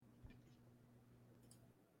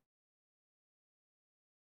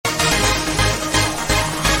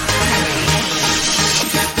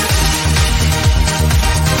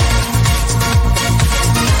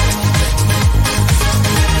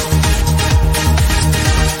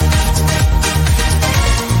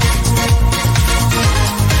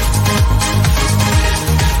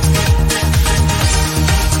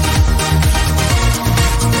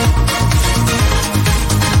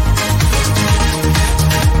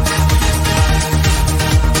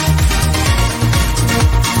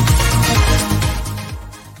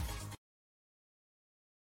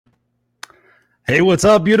Hey, what's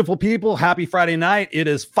up, beautiful people? Happy Friday night. It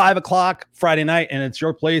is 5 o'clock Friday night, and it's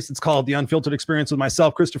your place. It's called The Unfiltered Experience with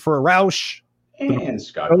myself, Christopher Rausch. And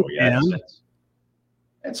Scott Goyette.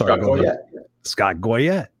 And Scott Goyette. Scott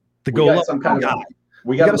Goyette. The we got some kind of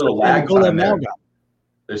we got a little lag time there.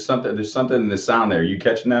 There's something in the sound there. Are you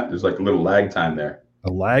catching that? There's like a little lag time there.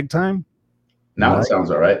 A lag time? Now it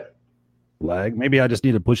sounds all right. Lag? Maybe I just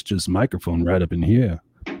need to push this microphone right up in here.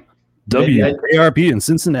 WARP in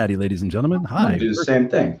Cincinnati, ladies and gentlemen. Hi. Do the same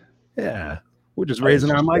thing. Yeah. We're just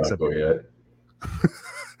raising our mics up here.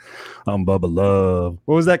 I'm Bubba Love.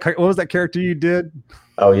 What was that character you did?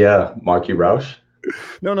 Oh yeah, Marky Rausch.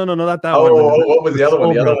 No, not that one. Oh, what was the other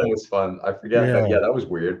one? The other one was fun. I forget. Yeah, that was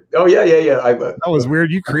weird. Oh yeah. That was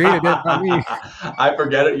weird. You created it, not me. I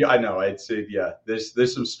forget it. I know.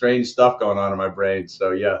 There's some strange stuff going on in my brain.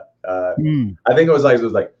 So yeah. I think it was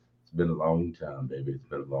like it's been a long time, baby. It's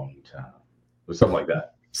been a long time. Or something like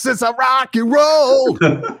that. Since I rock and roll.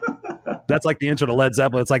 That's like the intro to Led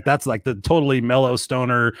Zeppelin. That's like the totally mellow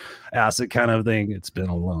stoner acid kind of thing. It's been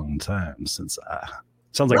a long time since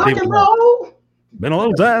sounds like rock David and roll. Been a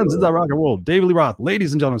long time since I rock and roll. David Lee Roth,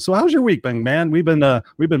 ladies and gentlemen. So how's your week been, man? We've been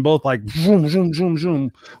both like zoom, zoom, zoom,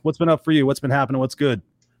 zoom. What's been up for you? What's been happening? What's good?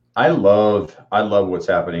 I love what's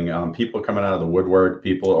happening. People coming out of the woodwork.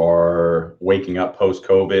 People are waking up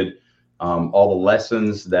post-COVID. All the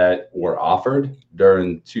lessons that were offered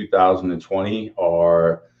during 2020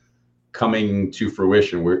 are coming to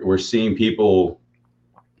fruition. We're seeing people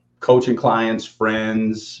coaching clients,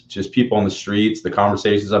 friends, just people on the streets. The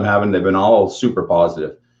conversations I'm having, they've been all super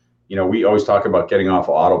positive. You know, we always talk about getting off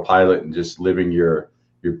of autopilot and just living your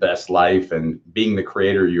best life and being the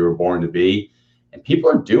creator you were born to be. And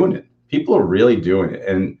people are doing it. People are really doing it.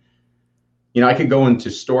 And, you know, I could go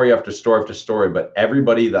into story after story after story, but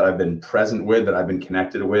everybody that I've been present with, that I've been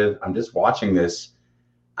connected with, I'm just watching this.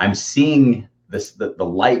 I'm seeing the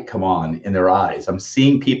light come on in their eyes. I'm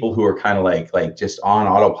seeing people who are kind of like just on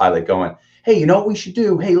autopilot going, hey, you know what we should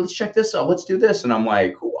do? Hey, let's check this out. Let's do this. And I'm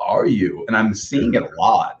like, who are you? And I'm seeing it a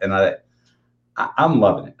lot. And I'm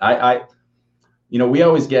loving it. You know, we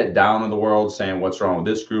always get down in the world saying what's wrong with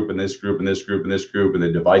this group and this group and this group and this group and the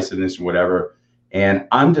divisiveness and whatever. And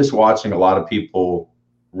I'm just watching a lot of people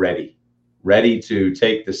ready to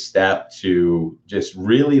take the step to just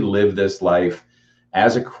really live this life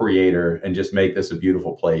as a creator and just make this a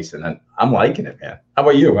beautiful place. And I'm liking it, man. How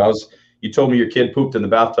about you? You told me your kid pooped in the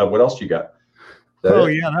bathtub. What else you got? Yeah,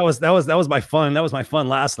 that was my fun. That was my fun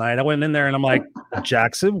last night. I went in there and I'm like,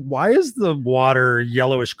 Jackson, why is the water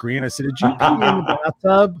yellowish green? I said, did you pee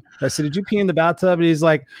in the bathtub? And he's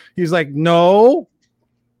like, no.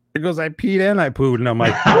 He goes, I peed and I pooed. And I'm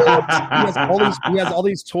like, he has all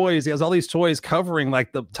these toys. He has all these toys covering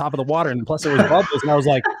like the top of the water. And plus there was bubbles. And I was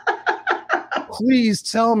like, please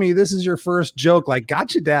tell me this is your first joke. Like,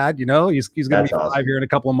 gotcha, Dad. You know, he's gonna be 5 here in a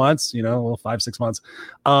couple of months. You know, well, 5-6 months.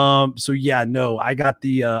 So yeah, no, I got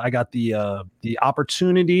the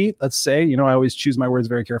opportunity. Let's say, you know, I always choose my words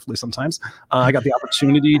very carefully. Sometimes I got the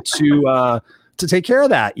opportunity to take care of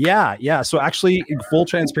that. Yeah. So actually, in full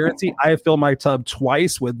transparency, I have filled my tub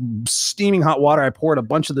twice with steaming hot water. I poured a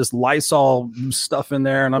bunch of this Lysol stuff in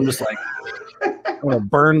there, and I'm just like, I'm gonna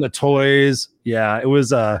burn the toys. It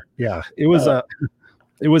was an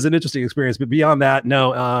interesting experience. But beyond that,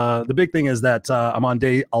 no. The big thing is that I'm on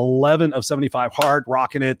day 11 of 75 hard,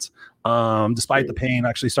 rocking it. Despite the pain,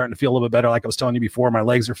 actually starting to feel a little bit better. Like I was telling you before, my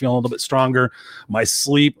legs are feeling a little bit stronger. My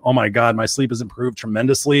sleep, oh my God, my sleep has improved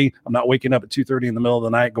tremendously. I'm not waking up at 2:30 in the middle of the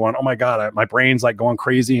night going, oh my God, my brain's like going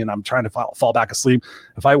crazy and I'm trying to fall back asleep.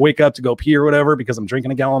 If I wake up to go pee or whatever, because I'm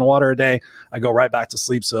drinking a gallon of water a day, I go right back to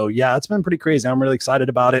sleep. So yeah, it's been pretty crazy. I'm really excited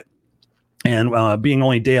about it. And being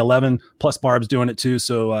only day 11, plus Barb's doing it too.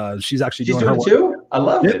 So she's doing her work too. I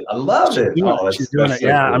love it. She's doing it.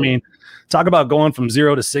 Yeah. Cool. I mean, talk about going from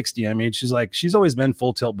 0 to 60. I mean, she's always been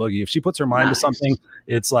full tilt boogie. If she puts her mind to something,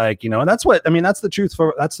 it's like, you know, and that's the truth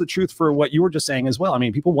for what you were just saying as well. I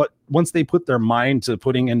mean, people, once they put their mind to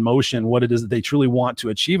putting in motion what it is that they truly want to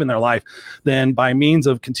achieve in their life, then by means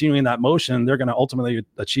of continuing that motion, they're going to ultimately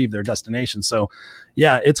achieve their destination. So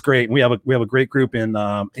yeah, it's great. We have a great group in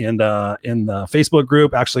the Facebook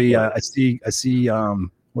group. Actually, I see,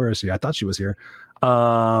 where is she? I thought she was here.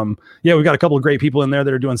 We've got a couple of great people in there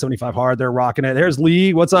that are doing 75 hard. They're rocking it. There's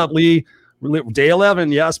Lee. What's up, Lee? Day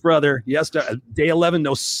 11. Yes, brother. Yes. Day 11.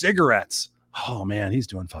 No cigarettes. Oh man, he's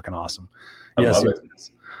doing fucking awesome. Yes.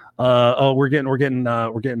 We're getting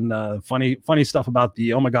funny stuff about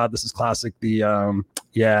the, oh my God, this is classic. Got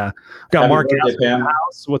Mark Gass in the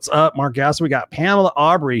house. What's up, Mark Gass? We got Pamela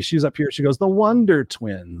Aubrey. She's up here. She goes, the Wonder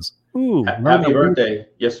Twins. Ooh, happy birthday.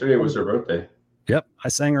 Yesterday was her birthday. Yep. I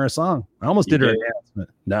sang her a song. I almost did her a dance, but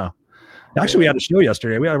no. Actually, we had a show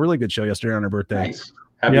yesterday. We had a really good show yesterday on her birthday. Nice.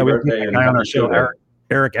 Happy birthday. We had a guy on our show,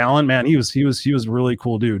 Eric Allen. Man, he was a really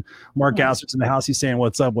cool dude. Mark Gassert's in the house. He's saying,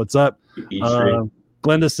 "What's up? What's up?"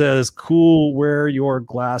 Glenda says, "Cool, wear your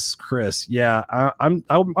glass, Chris." Yeah, I'm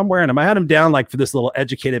wearing them. I had them down like for this little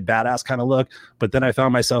educated badass kind of look, but then I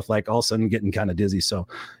found myself like all of a sudden getting kind of dizzy. So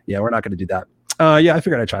yeah, we're not going to do that. Yeah, I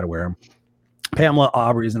figured I'd try to wear them. Pamela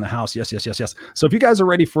Aubrey's in the house. Yes. So if you guys are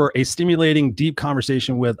ready for a stimulating, deep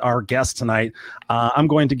conversation with our guest tonight, I'm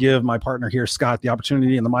going to give my partner here, Scott, the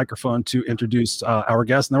opportunity and the microphone to introduce our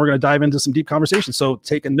guest, and then we're going to dive into some deep conversation. So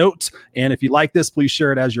take a note, and if you like this, please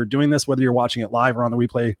share it as you're doing this, whether you're watching it live or on the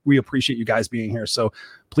replay. We appreciate you guys being here. So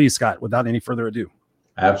please, Scott, without any further ado.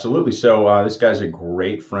 Absolutely. So this guy's a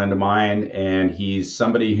great friend of mine, and he's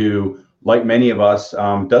somebody who, like many of us,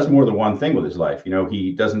 does more than one thing with his life. You know,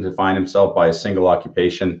 he doesn't define himself by a single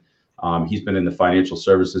occupation. He's been in the financial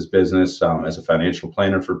services business as a financial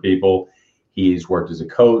planner for people. He's worked as a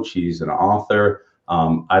coach. He's an author.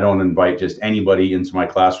 I don't invite just anybody into my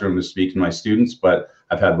classroom to speak to my students, but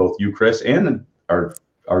I've had both you, Chris, and our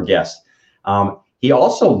guest. He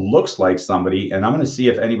also looks like somebody, and I'm going to see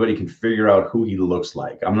if anybody can figure out who he looks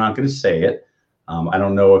like. I'm not going to say it. I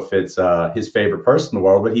don't know if it's his favorite person in the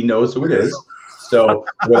world, but he knows who it is. So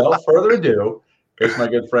without further ado, here's my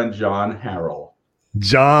good friend, John Harrell.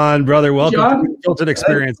 John, brother, welcome to the Unfiltered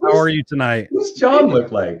Experience. How are you tonight? What's John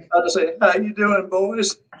look like? I'll just say, how you doing,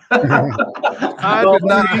 boys? I did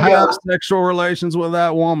not have sexual relations with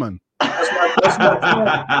that woman. That's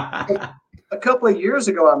my friend. A couple of years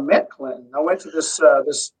ago, I met Clinton. I went to this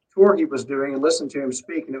tour he was doing and listened to him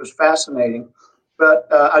speak, and it was fascinating. But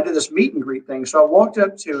I did this meet and greet thing. So I walked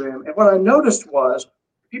up to him, and what I noticed was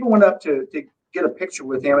people went up to get a picture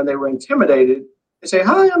with him, and they were intimidated. They say,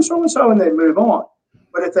 "Hi, I'm so-and-so," and they move on.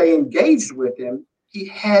 But if they engaged with him, he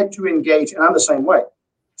had to engage, and I'm the same way.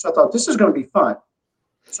 So I thought, this is going to be fun.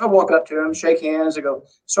 So I walk up to him, shake hands, and go.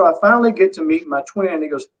 So I finally get to meet my twin, and he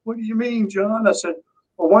goes, "What do you mean, John?" I said,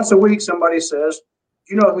 "Well, once a week somebody says,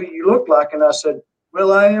 'Do you know who you look like?'" And I said,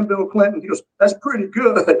 "Well, I am Bill Clinton." He goes, "That's pretty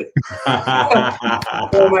good."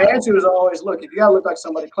 Well, my answer was always, look, if you got to look like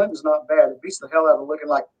somebody, Clinton's not bad. It beats the hell out of looking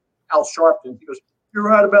like Al Sharpton. He goes, "You're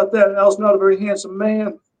right about that. Al's not a very handsome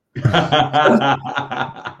man."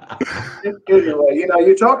 Anyway, you know,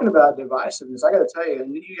 you're talking about divisiveness. I got to tell you,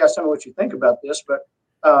 and you guys tell me what you think about this, but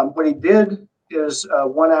when he did his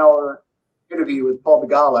 1 hour interview with Paul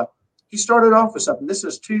Begala, he started off with something. This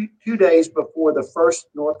is two days before the first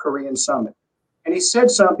North Korean summit. And he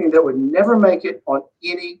said something that would never make it on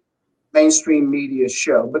any mainstream media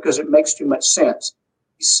show because it makes too much sense.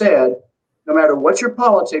 He said, no matter what your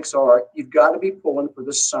politics are, you've got to be pulling for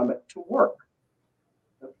the summit to work.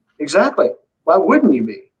 Exactly. Why wouldn't you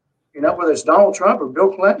be? You know, whether it's Donald Trump or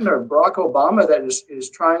Bill Clinton or Barack Obama that is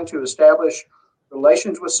trying to establish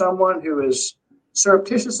relations with someone who is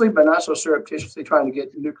surreptitiously, but not so surreptitiously trying to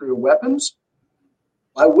get nuclear weapons.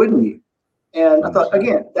 Why wouldn't you? And I thought,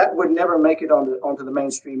 again, that would never make it onto the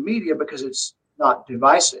mainstream media because it's not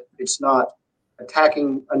divisive. It's not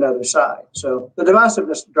attacking another side. So the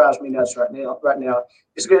divisiveness drives me nuts right now.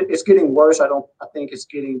 It's getting worse. I think it's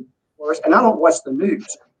getting worse. And I don't watch the news.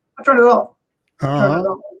 I turn it off.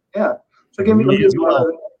 Yeah. So let me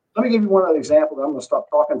give you one other example. I'm going to stop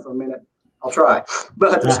talking for a minute. I'll try.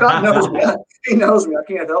 But Scott knows me. He knows me. I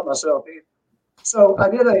can't help myself either. So I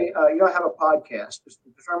did I have a podcast, it's the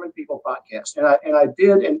Determined People podcast, and I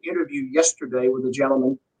did an interview yesterday with a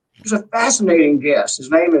gentleman who's a fascinating guest. His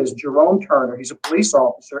name is Jerome Turner. He's a police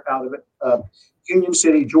officer out of Union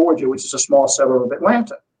City, Georgia, which is a small suburb of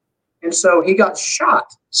Atlanta. And so he got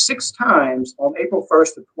shot 6 times on April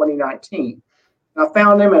 1st of 2019. And I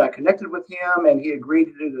found him and I connected with him, and he agreed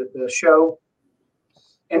to do the show.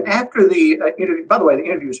 And after the interview, by the way, the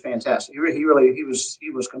interview was fantastic.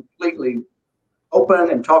 He was completely open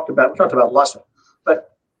and talked about lots of,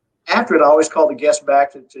 but after it, I always called the guest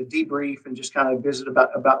back to debrief and just kind of visit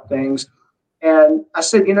about things. And I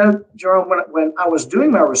said, you know, Jerome, when I was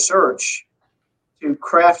doing my research to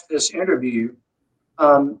craft this interview,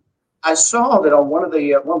 I saw that on one of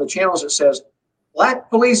the channels it says, Black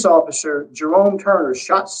police officer Jerome Turner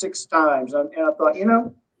shot 6 times. And I thought, you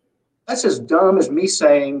know, that's as dumb as me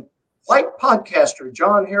saying white podcaster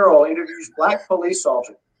John Harrell interviews Black police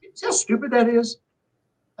officer. See how stupid that is?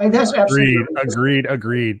 I mean, that's absolutely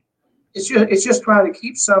agreed. It's just trying to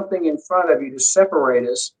keep something in front of you to separate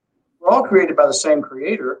us. We're all created by the same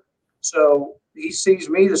creator. So he sees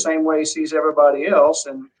me the same way he sees everybody else.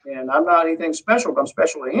 And I'm not anything special, but I'm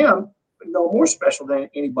special to him, but no more special than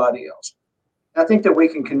anybody else. I think that we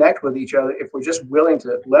can connect with each other if we're just willing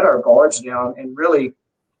to let our guards down and really,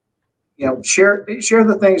 share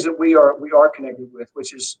the things that we are connected with,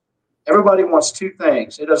 which is everybody wants two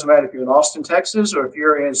things. It doesn't matter if you're in Austin, Texas, or if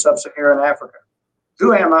you're in sub-Saharan Africa.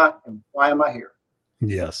 Who am I and why am I here?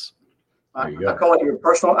 Yes. I call it your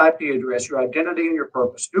personal IP address, your identity and your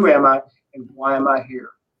purpose. Who am I and why am I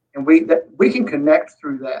here? And we can connect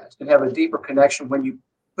through that and have a deeper connection when you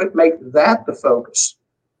make that the focus,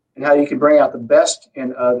 and how you can bring out the best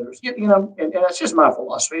in others. And that's just my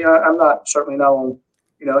philosophy. I'm certainly not on,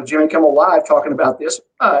 Jimmy Kimmel Live talking about this,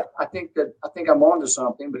 but I think I'm onto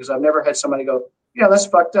something, because I've never had somebody go, that's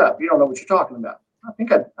fucked up. You don't know what you're talking about. I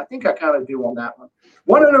think I kind of do on that one.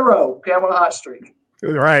 One in a row. Okay, I'm on a hot streak.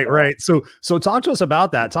 Right. So talk to us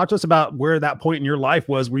about that. Talk to us about where that point in your life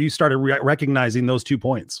was where you started recognizing those 2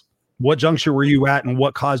 points. What juncture were you at, and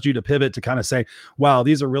what caused you to pivot to kind of say, wow,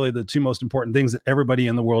 these are really the 2 most important things that everybody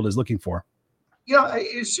in the world is looking for?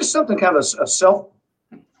 It's just something kind of a self,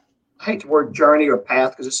 I hate the word journey or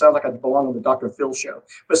path, because it sounds like I belong on the Dr. Phil show,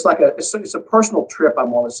 but it's a personal trip. I'm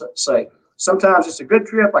going to say sometimes it's a good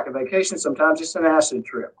trip, like a vacation. Sometimes it's an acid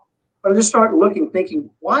trip. But I just started thinking,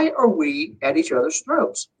 why are we at each other's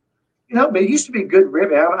throats? But it used to be good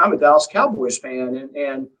ribbon. I'm a Dallas Cowboys fan,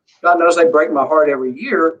 and God knows they break my heart every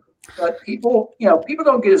year. But people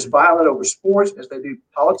don't get as violent over sports as they do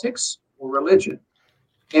politics or religion.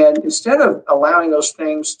 And instead of allowing those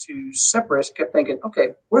things to separate us, I kept thinking, okay,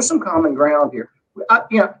 where's some common ground here?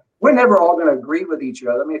 We're never all going to agree with each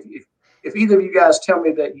other. I mean, if either of you guys tell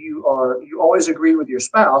me that you always agree with your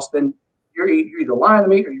spouse, then you're either lying to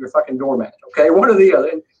me or you're a fucking doormat. Okay, one or the other.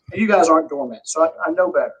 And you guys aren't doormats, so I know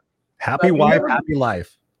better. Happy wife, happy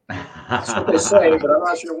life. That's what they say, but I'm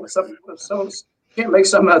not sure. Some can't make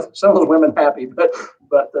some of those women happy. But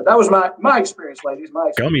that was my experience, ladies.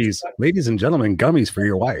 Gummies, ladies and gentlemen, gummies for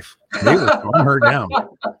your wife. They will calm her down.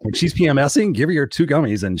 When she's PMSing, give her your 2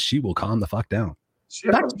 gummies and she will calm the fuck down.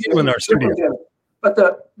 Back to you in our studio. But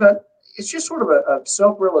it's just sort of a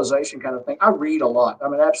self-realization kind of thing. I read a lot.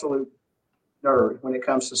 I'm an absolute nerd when it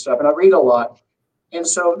comes to stuff, and I read a lot. And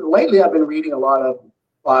so lately I've been reading a lot of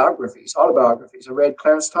autobiographies. I read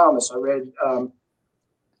Clarence Thomas.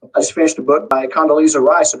 I just finished a book by Condoleezza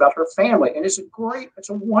Rice about her family, and it's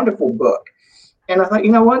a wonderful book. And I thought,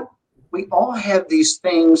 you know what? We all have these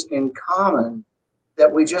things in common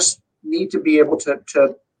that we just need to be able to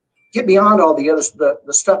get beyond all the other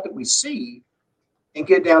the stuff that we see, and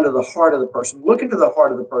get down to the heart of the person. Look into the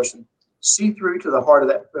heart of the person. See through to the heart of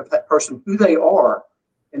that person, who they are,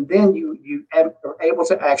 and then you are able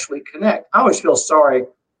to actually connect. I always feel sorry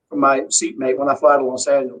for my seatmate when I fly to Los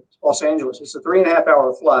Angeles. It's a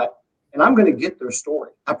 3.5-hour flight, and I'm going to get their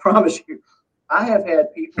story. I promise you. I have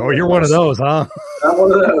had people. Oh, you're one of those, huh? I'm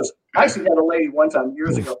one of those. I actually had a lady one time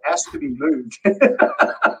years ago asked to be moved.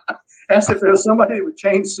 Asked if there was somebody that would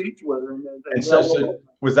change seats with her. And so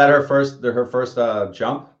was that her first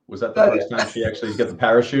jump? Was that the first time she actually got the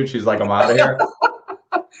parachute? She's like, I'm out of here.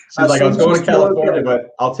 She's like, I was going to California, but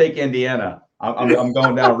I'll take Indiana. I'm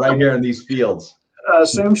going down right here in these fields. I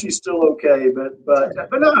assume she's still okay, but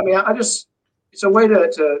no, I mean, it's a way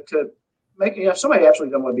to make, if somebody actually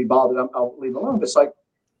doesn't want to be bothered, I'll leave alone. But it's like,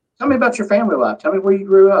 tell me about your family life. Tell me where you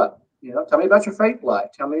grew up. Tell me about your faith life.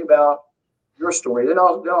 Tell me about your story. Then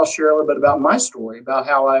I'll share a little bit about my story, about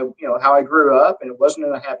how I grew up, and it wasn't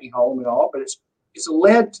in a happy home at all, but it's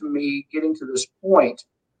led to me getting to this point.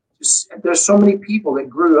 There's so many people that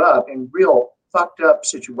grew up in real fucked up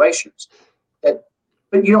situations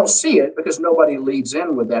but you don't see it because nobody leads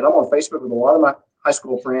in with that. I'm on Facebook with a lot of my high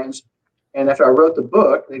school friends, and after I wrote the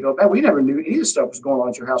book, they go, man, we never knew any of this stuff was going on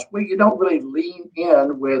at your house. Well, you don't really lean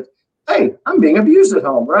in with, hey, I'm being abused at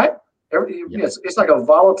home, right? It's like a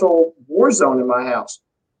volatile war zone in my house,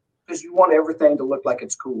 because you want everything to look like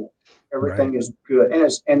it's cool. Everything is good,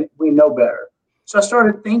 and we know better. So I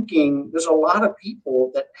started thinking, there's a lot of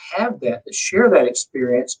people that have that share that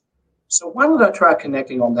experience. So why don't I try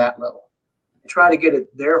connecting on that level and try to get at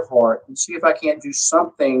their heart and see if I can't do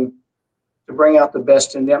something to bring out the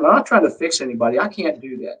best in them. I'm not trying to fix anybody. I can't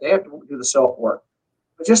do that. They have to do the self-work.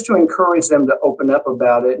 But just to encourage them to open up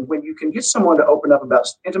about it. And when you can get someone to open up about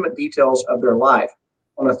intimate details of their life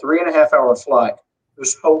on a 3.5-hour flight,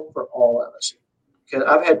 there's hope for all of us. Because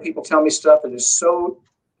I've had people tell me stuff that is so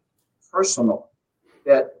personal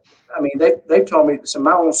that, I mean, they've told me, so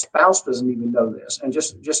my own spouse doesn't even know this, and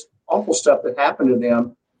just awful stuff that happened to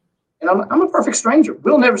them. And I'm a perfect stranger.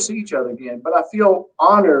 We'll never see each other again, but I feel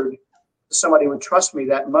honored that somebody would trust me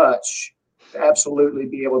that much absolutely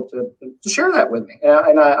be able to share that with me.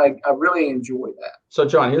 And I really enjoy that. So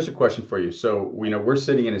John, here's a question for you. So, we're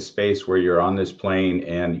sitting in a space where you're on this plane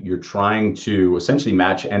and you're trying to essentially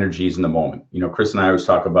match energies in the moment. Chris and I always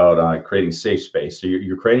talk about creating safe space. So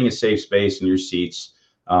you're creating a safe space in your seats.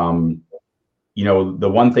 The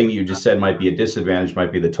one thing you just said might be a disadvantage,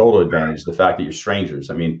 might be the total advantage, the fact that you're strangers.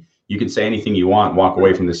 I mean, you can say anything you want, walk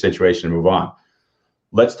away from the situation and move on.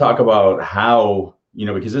 Let's talk about how,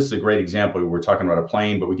 because this is a great example. We're talking about a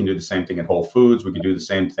plane, but we can do the same thing at Whole Foods. We can do the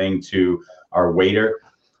same thing to our waiter.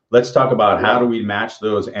 Let's talk about how do we match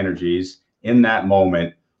those energies in that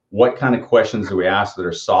moment? What kind of questions do we ask that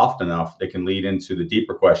are soft enough that can lead into the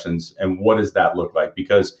deeper questions? And what does that look like?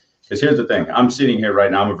 Because here's the thing, I'm sitting here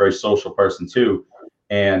right now, I'm a very social person too.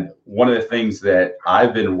 And one of the things that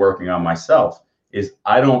I've been working on myself is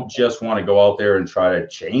I don't just want to go out there and try to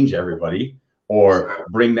change everybody or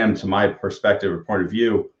bring them to my perspective or point of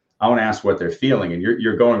view. I want to ask what they're feeling. And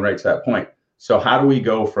you're going right to that point. So how do we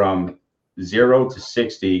go from 0 to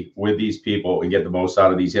 60 with these people and get the most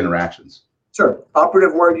out of these interactions? Sure.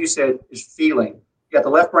 Operative word you said is feeling. You got the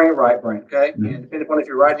left brain, right brain, okay? Mm-hmm. And depending upon if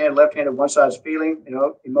you're right-handed, left-handed, one side is feeling,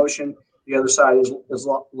 emotion, the other side is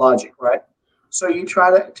logic, right? So you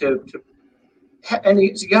try and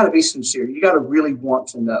you got to be sincere. You got to really want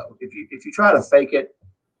to know. If you try to fake it,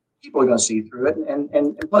 people are going to see through it,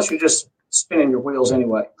 and plus you're just spinning your wheels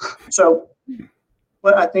anyway. So,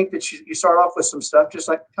 but I think that you start off with some stuff just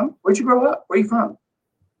like, where'd you grow up? Where are you from?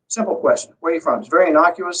 Simple question. Where are you from? It's very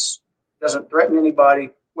innocuous, doesn't threaten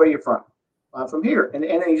anybody. Where are you from? From here. And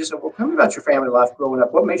then you just say, well, tell me about your family life growing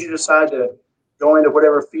up. What made you decide to go into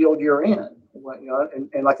whatever field you're in?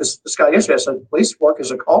 And like this guy yesterday said, police work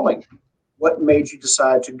is a calling. What made you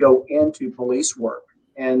decide to go into police work?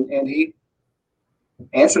 And he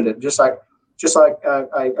answered it just like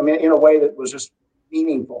I mean, in a way that was just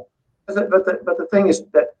meaningful. But the thing is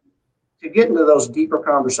that to get into those deeper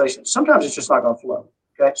conversations, sometimes it's just not going to flow.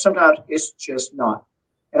 Okay, sometimes it's just not.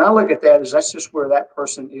 And I look at that as that's just where that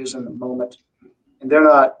person is in the moment. And they're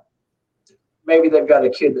not, maybe they've got a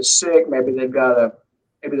kid that's sick. Maybe they've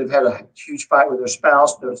had a huge fight with their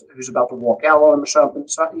spouse who's about to walk out on them or something.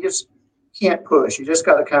 So you just can't push. You just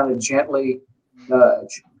got to kind of gently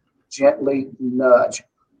nudge.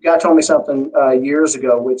 A guy told me something years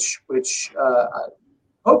ago, which I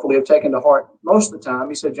hopefully have taken to heart most of the time.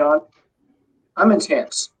 He said, John, I'm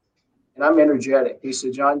intense and I'm energetic. He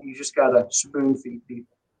said, John, you just got to spoon feed people.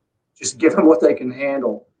 Just give them what they can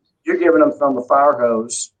handle. You're giving them from the fire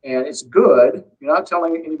hose, and it's good. You're not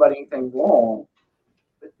telling anybody anything wrong,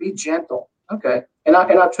 but be gentle. Okay. And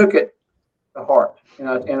I took it to heart, and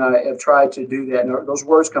I have tried to do that. And those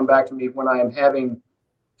words come back to me when I am having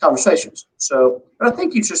conversations. So, but I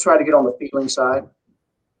think you just try to get on the feeling side.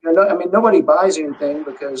 Nobody buys anything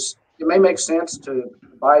because it may make sense to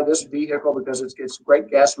buy this vehicle because it gets great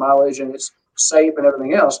gas mileage and it's safe and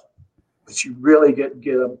everything else. But you really get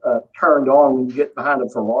turned on when you get behind a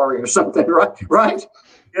Ferrari or something, right?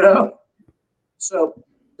 So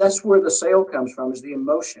that's where the sale comes from, is the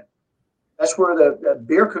emotion. That's where the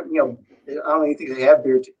beer, I don't even think they have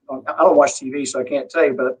beer. I don't watch TV, so I can't tell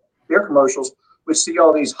you, but beer commercials, we see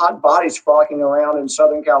all these hot bodies frolicking around in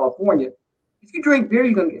Southern California. If you drink beer,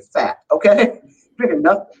 you're going to get fat, okay? Drink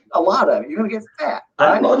a lot of it, you're going to get fat. Right?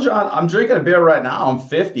 I don't know, John. I'm drinking a beer right now. I'm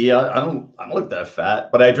 50. I don't look that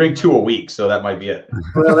fat, but I drink 2 a week, so that might be it.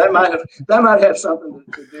 Well, that might have something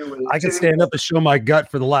to do with it. I could stand up and show my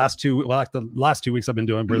gut for the last 2 weeks I've been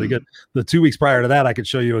doing really good. The 2 weeks prior to that, I could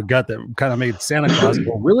show you a gut that kind of made Santa Claus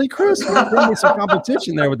go, really, Chris? Bring me some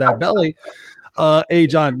competition there with that belly. Hey,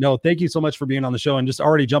 John, no, thank you so much for being on the show and just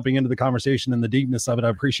already jumping into the conversation and the deepness of it. I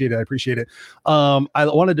appreciate it. I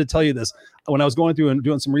wanted to tell you this. When I was going through and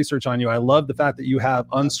doing some research on you, I love the fact that you have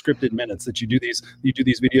unscripted minutes, that you do these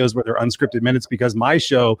videos where they're unscripted minutes, because my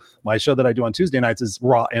show that I do on Tuesday nights is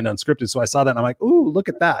raw and unscripted. So I saw that and I'm like, ooh, look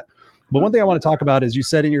at that. But one thing I want to talk about is, you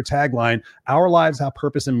said in your tagline, our lives have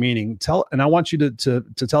purpose and meaning. And I want you to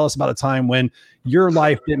tell us about a time when your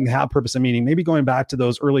life didn't have purpose and meaning, maybe going back to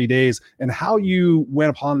those early days, and how you went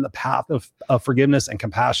upon the path of forgiveness and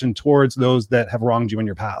compassion towards those that have wronged you in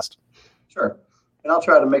your past. Sure. And I'll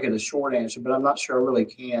try to make it a short answer, but I'm not sure I really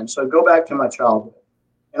can. So go back to my childhood.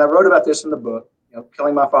 And I wrote about this in the book,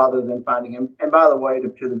 killing my father, then finding him. And by the way,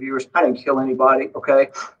 to the viewers, I didn't kill anybody, okay?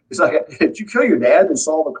 It's like, did you kill your dad and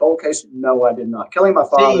solve a cold case? No, I did not. Killing my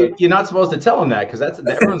father. See, you're not supposed to tell him that, because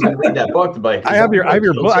everyone's going to read that book. Like, I have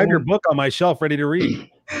your book on my shelf ready to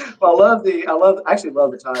read. Well, I actually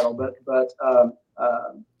love the title, but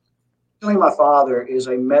killing my father is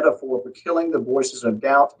a metaphor for killing the voices of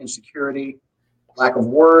doubt, insecurity, lack of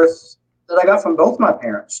worth that I got from both my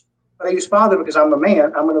parents. But I use father because I'm a man.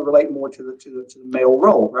 I'm going to relate more to the male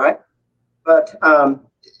role, right? But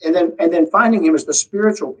and then finding him is the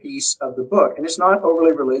spiritual piece of the book, and it's not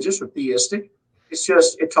overly religious or theistic. It's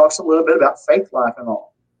just it talks a little bit about faith life and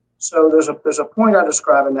all. So there's a point I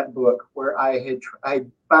describe in that book where I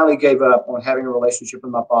finally gave up on having a relationship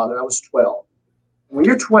with my father. I was 12. When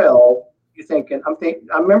you're 12, you're thinking.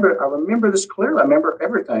 I remember this clearly. I remember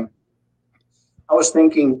everything. I was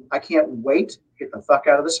thinking, I can't wait to get the fuck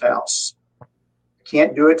out of this house. I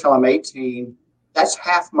can't do it till I'm 18. That's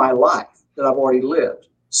half my life that I've already lived.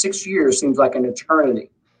 6 years seems like an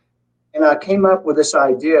eternity. And I came up with this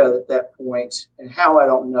idea at that point, and how I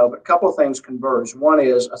don't know, but a couple of things converged. One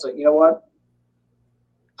is I said, you know what?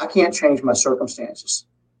 I can't change my circumstances,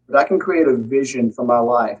 but I can create a vision for my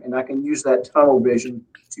life, and I can use that tunnel vision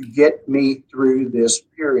to get me through this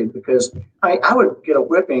period. Because I would get a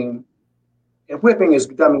whipping, and whipping is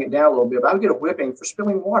dumbing it down a little bit, but I would get a whipping for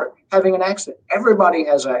spilling water, having an accident. Everybody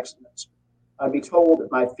has accidents. I'd be told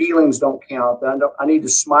that my feelings don't count, that I need to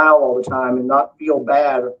smile all the time and not feel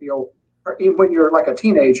bad or feel. Or even when you're like a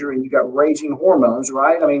teenager and you got raging hormones,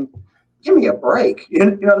 right? I mean, give me a break. You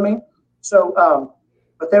know what I mean? So,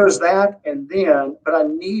 but there was that, and then, but I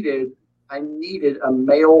needed a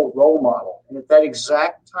male role model, and at that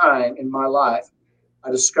exact time in my life,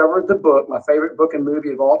 I discovered the book, my favorite book and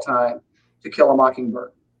movie of all time, To Kill a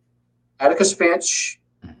Mockingbird. Atticus Finch.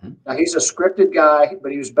 Mm-hmm. Now he's a scripted guy,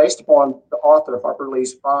 but he was based upon the author, Harper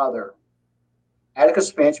Lee's father.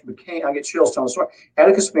 Atticus Finch became, I get chills telling the story.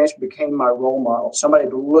 Atticus Finch became my role model, somebody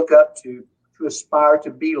to look up to aspire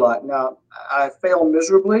to be like. Now, I fail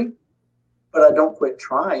miserably, but I don't quit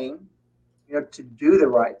trying, to do the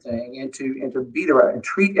right thing and to be the right and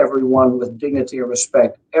treat everyone with dignity and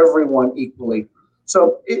respect, everyone equally.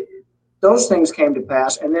 So those things came to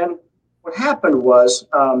pass. And then what happened was,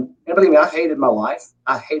 and believe me, I hated my life.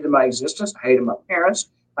 I hated my existence. I hated my parents.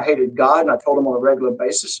 I hated God, and I told him on a regular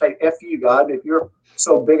basis, say, F you, God, if you're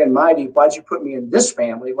so big and mighty, why'd you put me in this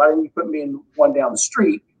family? Why didn't you put me in one down the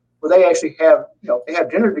street where they actually have, they have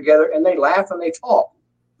dinner together and they laugh and they talk?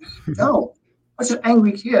 You don't. I was an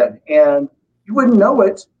angry kid, and you wouldn't know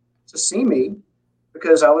it to see me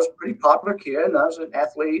because I was a pretty popular kid, and I was an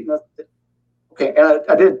athlete. And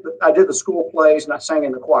I did the school plays, and I sang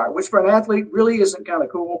in the choir, which for an athlete really isn't kind of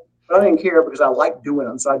cool. But I didn't care because I liked doing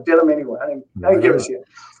them, so I did them anyway. I didn't give a shit.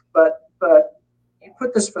 But you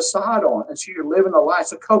put this facade on, and so you're living a life.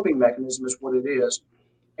 It's a coping mechanism is what it is.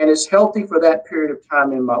 And it's healthy for that period of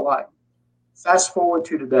time in my life. Fast forward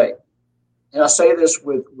to today. And I say this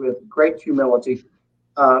with great humility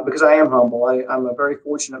because I am humble. I'm a very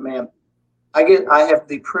fortunate man. I have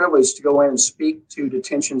the privilege to go in and speak to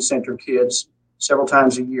detention center kids several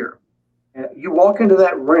times a year. And you walk into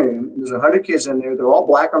that room, and there's 100 kids in there. They're all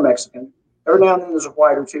black or Mexican. Every now and then there's a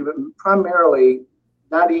white or two, but primarily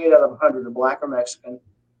 98 out of 100 are black or Mexican.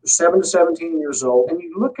 They're 7 to 17 years old, and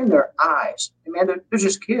you look in their eyes, and man, they're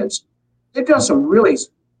just kids. They've done some really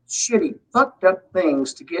shitty, fucked up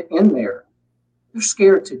things to get in there. They're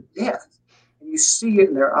scared to death, and you see it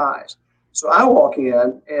in their eyes. So I walk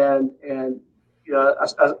in, and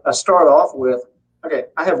I start off with, okay,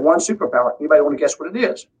 I have one superpower. Anybody want to guess what it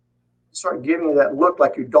is? Start giving you that look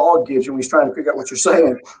like your dog gives you when he's trying to figure out what you're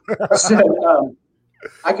saying. I said,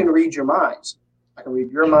 I can read your minds. I can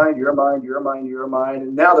read your mind, your mind, your mind, your mind.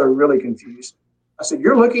 And now they're really confused. I said,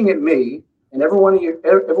 you're looking at me, and every one of you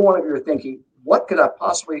are thinking, what could I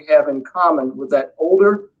possibly have in common with that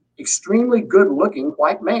older, extremely good-looking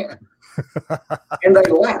white man? And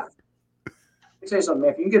they laughed. Let me tell you something,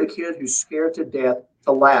 man. If you can get a kid who's scared to death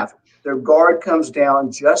to laugh, their guard comes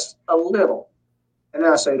down just a little. And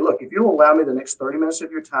then I say, look, if you'll allow me the next 30 minutes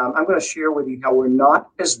of your time, I'm going to share with you how we're not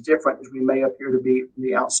as different as we may appear to be from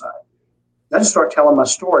the outside. And I just start telling my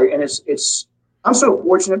story. And I'm so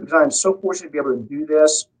fortunate because I'm so fortunate to be able to do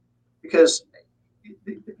this because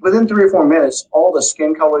within 3 or 4 minutes, all the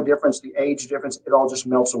skin color difference, the age difference, it all just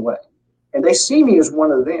melts away. And they see me as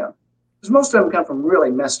one of them. Because most of them come from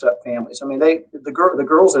really messed up families. I mean, the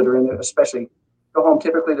girls that are in there especially go home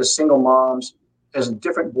typically to single moms, has a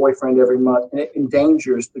different boyfriend every month, and it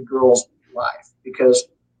endangers the girl's life because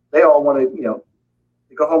they all want to,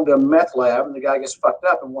 they go home to a meth lab and the guy gets fucked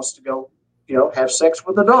up and wants to go, have sex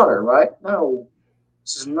with the daughter, right? No,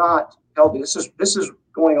 this is not healthy. This is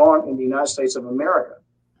going on in the United States of America.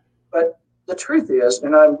 But the truth is,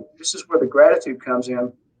 and this is where the gratitude comes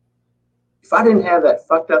in. If I didn't have that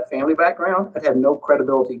fucked up family background, I'd have no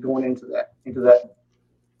credibility going into that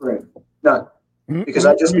room. None. because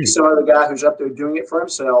I'd just be some other guy who's up there doing it for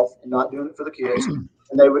himself and not doing it for the kids.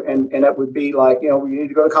 And they would, and it would be like, you know, you need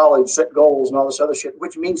to go to college, set goals and all this other shit,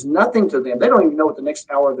 which means nothing to them. They don't even know what the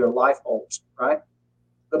next hour of their life holds, right?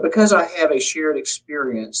 But because I have a shared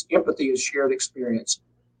experience, empathy is shared experience,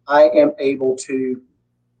 I am able to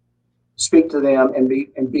speak to them and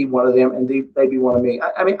be one of them, and they be one of me.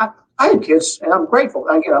 I mean, I had kids, and I'm grateful.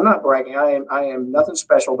 Again, I'm not bragging. I am nothing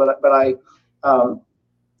special, but I've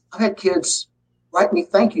had kids write me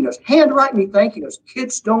thank you notes, handwrite me thank you notes.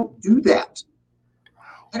 Kids don't do that.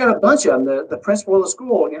 I got a bunch of them. The principal of the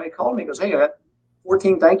school, you know, he called me and goes, "Hey, I got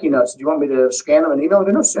 14 thank you notes. Do you want me to scan them and email them?"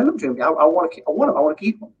 I go, "No, send them to me. I want them. I want to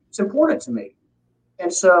keep them. It's important to me."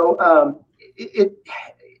 And so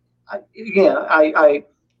I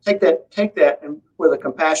take that, and where the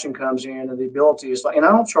compassion comes in and the ability is like, and I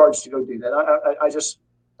don't charge to go do that.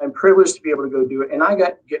 I'm privileged to be able to go do it, and I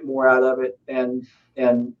get more out of it than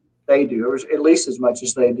they do, or at least as much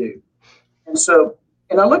as they do. And so,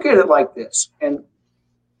 and I look at it like this, and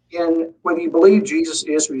whether you believe Jesus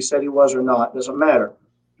is who he said he was or not, doesn't matter.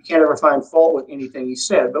 You can't ever find fault with anything he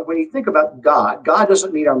said. But when you think about God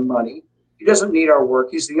doesn't need our money. He doesn't need our work.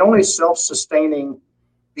 He's the only self-sustaining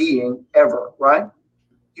being ever, right?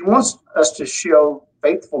 He wants us to show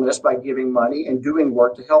faithfulness by giving money and doing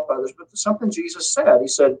work to help others. But there's something Jesus said. He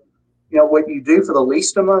said, you know, what you do for the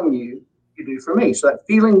least among you, you do for me. So that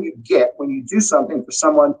feeling you get when you do something for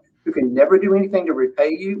someone who can never do anything to repay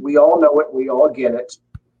you, we all know it. We all get it.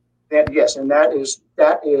 Yes, and that is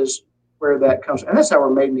where that comes. And that's how we're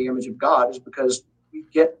made in the image of God, is because we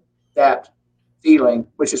get that feeling,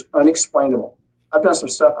 which is unexplainable. I've done some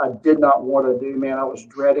stuff I did not want to do, man. I was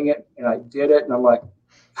dreading it, and I did it, and I'm like,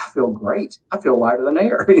 I feel great. I feel lighter than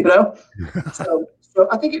air, you know? So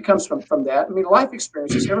I think it comes from that. I mean, life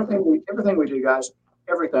experiences, everything we do, guys,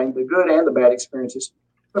 everything, the good and the bad experiences,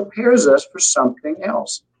 prepares us for something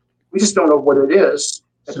else. We just don't know what it is.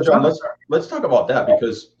 So John, let's talk about that,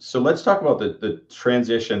 because let's talk about the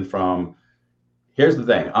transition from, here's the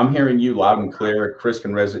thing. I'm hearing you loud and clear. Chris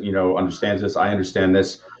can understands this. I understand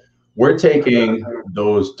this. We're taking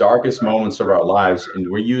those darkest moments of our lives and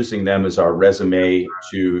we're using them as our resume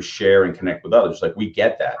to share and connect with others. Like, we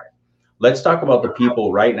get that. Let's talk about the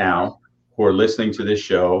people right now who are listening to this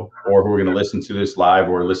show, or who are going to listen to this live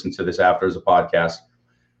or listen to this after as a podcast.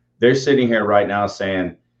 They're sitting here right now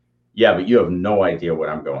saying, yeah, but you have no idea what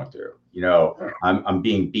I'm going through. You know, I'm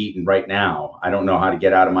being beaten right now. I don't know how to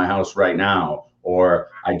get out of my house right now. Or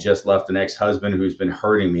I just left an ex-husband who's been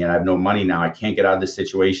hurting me and I have no money now. I can't get out of this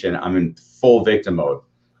situation. I'm in full victim mode.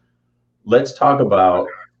 Let's talk about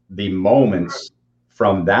the moments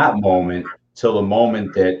from that moment till the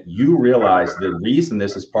moment that you realize the reason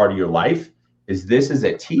this is part of your life is this is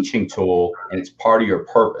a teaching tool and it's part of your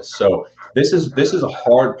purpose. So this is a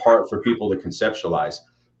hard part for people to conceptualize.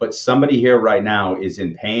 But somebody here right now is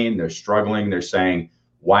in pain. They're struggling. They're saying,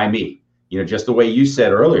 why me? You know, just the way you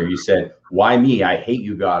said earlier, you said, why me? I hate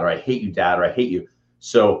you, God, or I hate you, Dad, or I hate you.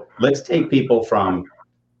 So let's take people from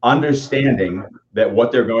understanding that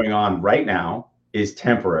what they're going on right now is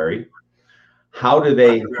temporary. How do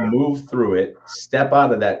they move through it, step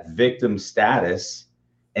out of that victim status,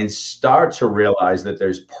 and start to realize that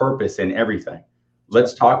there's purpose in everything?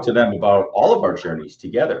 Let's talk to them about all of our journeys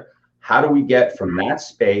together. How do we get from that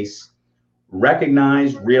space,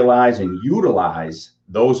 recognize, realize, and utilize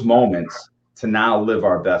those moments to now live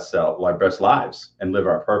our best self, our best lives, and live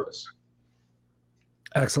our purpose?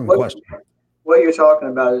 Excellent question. What you're talking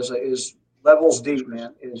about is levels deep,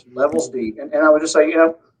 man. It is levels deep. And I would just say, you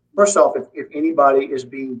know, first off, if anybody is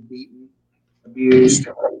being beaten, abused,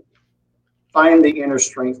 find the inner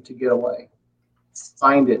strength to get away.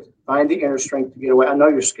 Find it. Find the inner strength to get away. I know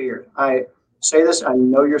you're scared. I say this, I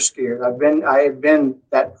know you're scared. I have been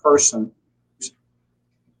that person.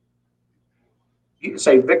 You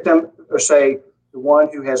say victim, or say the one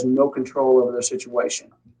who has no control over their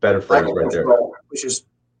situation. Better phrase right there.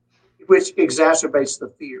 Which exacerbates the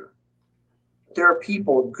fear. There are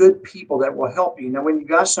people, good people, that will help you. Now, when you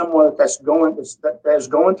got someone that's going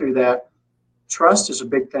through that, trust is a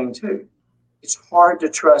big thing too. It's hard to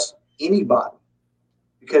trust anybody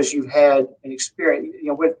because you've had an experience. You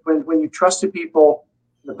know, when you trusted people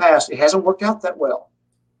in the past, it hasn't worked out that well.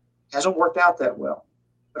 But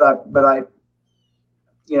I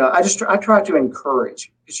try to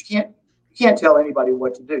encourage, because you can't tell anybody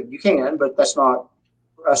what to do. You can, but that's not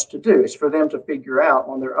for us to do. It's for them to figure out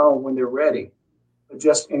on their own when they're ready. But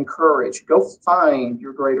just encourage. Go find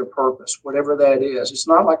your greater purpose, whatever that is. It's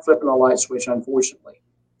not like flipping a light switch, unfortunately.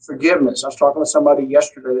 Forgiveness. I was talking with somebody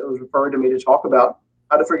yesterday that was referring to me to talk about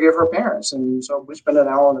how to forgive her parents. And so we spent an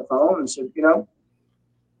hour on the phone and said, you know,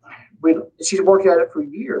 she's worked at it for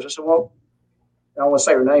years. I said, well, I don't want to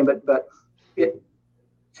say her name, but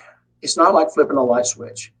it's not like flipping a light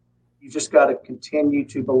switch. You just got to continue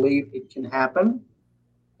to believe it can happen,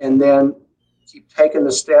 and then keep taking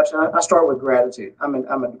the steps. And I start with gratitude. I'm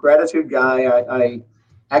a gratitude guy. I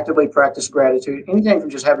actively practice gratitude. Anything from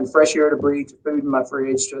just having fresh air to breathe, to food in my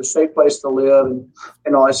fridge, to a safe place to live,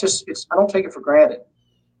 and all. I don't take it for granted.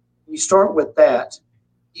 You start with that,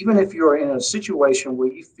 even if you're in a situation where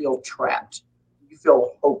you feel trapped, you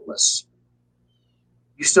feel hopeless,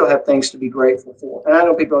 you still have things to be grateful for. And I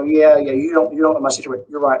know people go, yeah, you don't know my situation.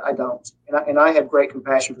 You're right, I don't. And I have great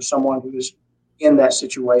compassion for someone who is in that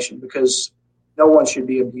situation, because no one should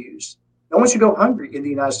be abused. No one should go hungry in the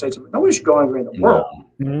United States. No one should go hungry in the world.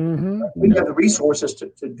 Mm-hmm. We have the resources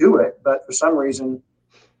to do it, but for some reason,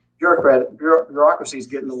 bureaucracy is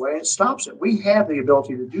getting in the way and it stops it. We have the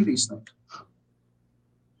ability to do these things.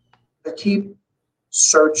 But keep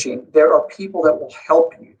searching. There are people that will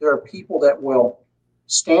help you. There are people that will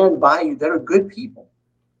stand by you that are good people.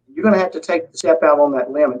 You're going to have to take the step out on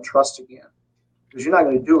that limb and trust again, because you're not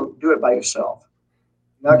going to do it by yourself.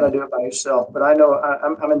 You're not going to do it by yourself. But I know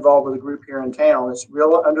I'm involved with a group here in town. It's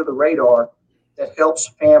real under the radar that helps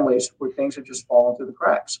families where things have just fallen through the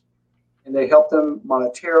cracks. And they help them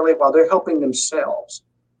monetarily while they're helping themselves.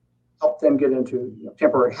 Help them get into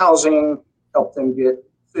temporary housing, help them get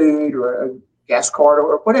food or a gas card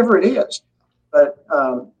or whatever it is. But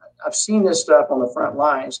I've seen this stuff on the front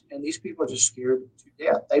lines, and these people are just scared to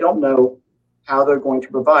death. They don't know how they're going to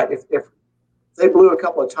provide. If they blew a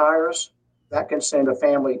couple of tires, that can send a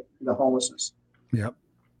family into homelessness. Yep.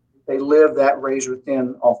 They live that razor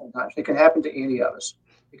thin oftentimes. It can happen to any of us.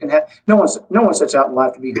 It can have no one sets out in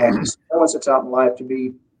life to be homeless. No one sets out in life to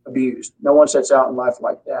be abused. No one sets out in life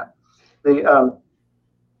like that.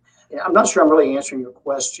 I'm not sure I'm really answering your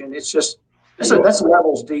question. It's just that's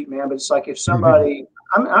levels deep, man. But it's like if somebody,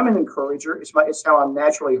 I'm an encourager. It's how I'm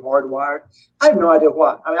naturally hardwired. I have no idea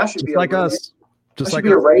why. I mean, I should be like us. I should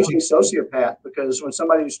be a raging sociopath, because when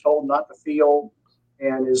somebody who's told not to feel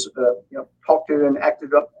and is talked to and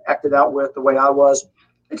acted out with the way I was,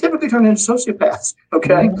 they typically turn into sociopaths.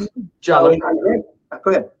 Okay, John.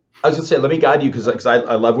 Go ahead. I was going to say, let me guide you, because I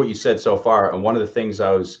love what you said so far. And one of the things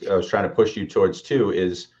I was trying to push you towards too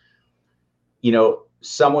is,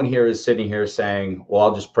 someone here is sitting here saying, well,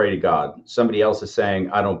 I'll just pray to God. Somebody else is saying,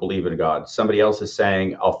 I don't believe in God. Somebody else is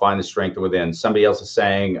saying, I'll find the strength within. Somebody else is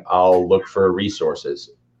saying, I'll look for resources.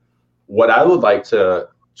 What I would like to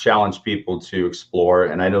challenge people to explore,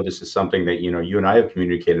 and I know this is something that, you and I have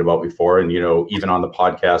communicated about before, and, even on the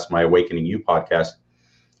podcast, my Awakening You podcast,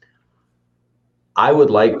 I would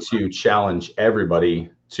like to challenge everybody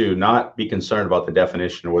to not be concerned about the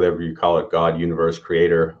definition or whatever you call it, God, universe,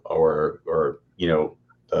 creator, or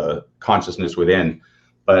the consciousness within.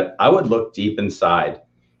 But I would look deep inside.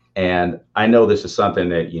 And I know this is something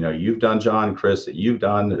that, you've done, John, Chris, that you've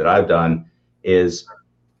done, that I've done, is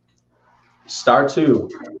start to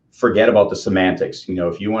forget about the semantics.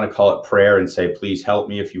 If you want to call it prayer and say, please help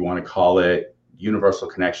me, if you want to call it universal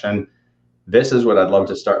connection, this is what I'd love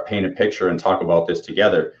to start painting a picture and talk about this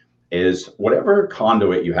together, is whatever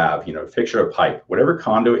conduit you have, picture a pipe, whatever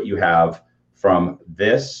conduit you have from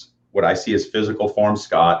this, what I see as physical form,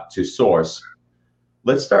 Scott, to source,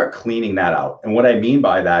 let's start cleaning that out. And what I mean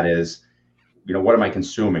by that is, what am I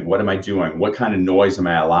consuming? What am I doing? What kind of noise am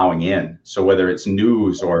I allowing in? So whether it's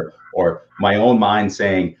news or my own mind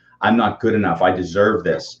saying, I'm not good enough, I deserve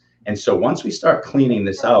this. And so once we start cleaning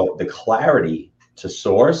this out, the clarity to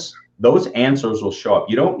source, those answers will show up.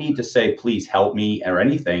 You don't need to say, please help me or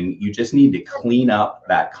anything. You just need to clean up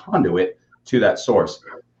that conduit to that source.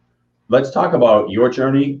 Let's talk about your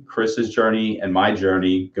journey, Chris's journey, and my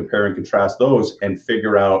journey, compare and contrast those, and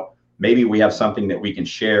figure out, maybe we have something that we can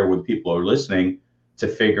share with people who are listening to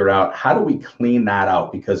figure out, how do we clean that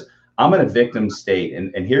out? Because I'm in a victim state,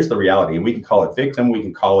 and here's the reality. We can call it victim, we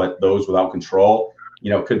can call it those without control.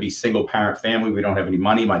 It could be single parent family. We don't have any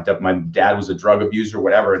money. My dad was a drug abuser,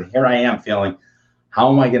 whatever. And here I am feeling,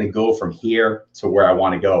 how am I going to go from here to where I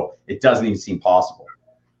want to go? It doesn't even seem possible.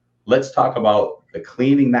 Let's talk about the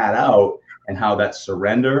cleaning that out, and how that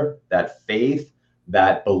surrender, that faith,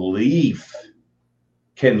 that belief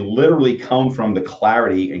can literally come from the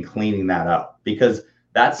clarity and cleaning that up, because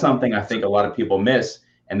that's something I think a lot of people miss.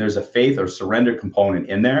 And there's a faith or surrender component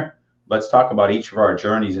in there. Let's talk about each of our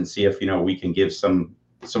journeys and see if, we can give some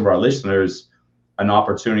of our listeners an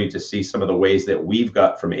opportunity to see some of the ways that we've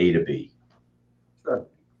got from A to B. Sure.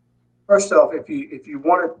 First off, if you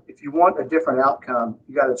want a different outcome,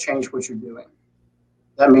 you got to change what you're doing.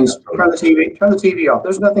 That means turn the TV off.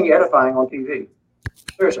 There's nothing edifying on TV.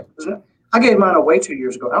 Seriously, I gave mine away 2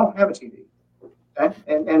 years ago. I don't have a TV. Okay?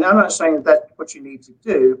 And I'm not saying that's what you need to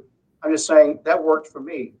do. I'm just saying that worked for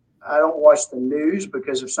me. I don't watch the news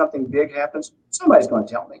because if something big happens, somebody's going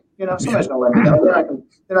to tell me. Somebody's going to let me know.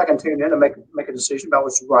 Then I can tune in and make a decision about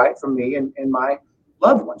what's right for me and my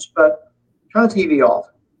loved ones. But turn the TV off.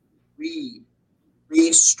 Read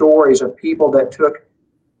stories of people that took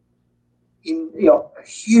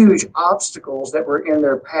huge obstacles that were in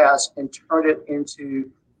their past and turned it into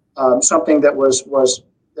something that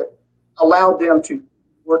that allowed them to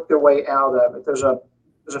work their way out of it. There's a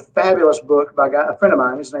fabulous book by a friend of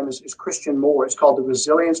mine. His name is Christian Moore. It's called The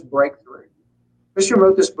Resilience Breakthrough. Christian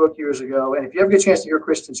wrote this book years ago, and if you ever get a chance to hear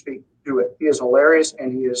Christian speak, do it. He is hilarious,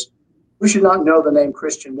 and we should not know the name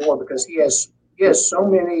Christian Moore because he has so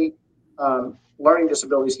many learning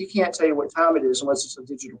disabilities. He can't tell you what time it is unless it's a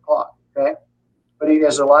digital clock, okay? But he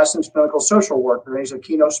has a licensed clinical social worker, and he's a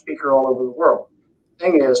keynote speaker all over the world. The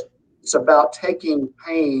thing is, it's about taking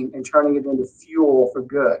pain and turning it into fuel for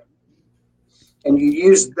good. And you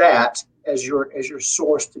use that as your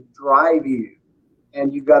source to drive you.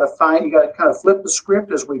 And you got to kind of flip the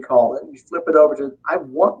script, as we call it. You flip it over to, I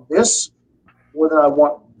want this more than I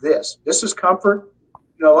want this. This is comfort.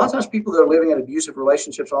 A lot of times people that are living in abusive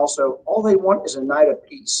relationships also, all they want is a night of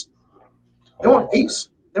peace. They want peace.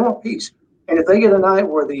 They want peace. And if they get a night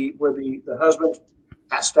where the husband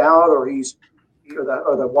passed out or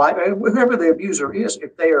the wife, whoever the abuser is,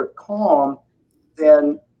 if they are calm,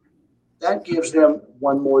 then that gives them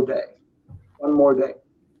one more day.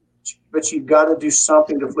 But you've got to do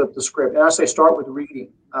something to flip the script. And I say start with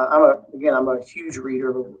reading. I'm a huge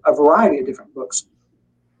reader of a variety of different books.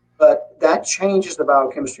 But that changes the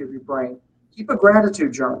biochemistry of your brain. Keep a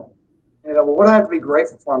gratitude journal. Well, what do I have to be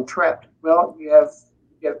grateful for? I'm trapped. Well, are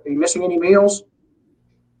you missing any meals?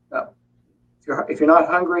 No. If you're not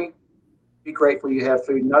hungry, be grateful you have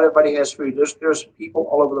food. Not everybody has food. There's people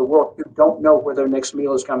all over the world who don't know where their next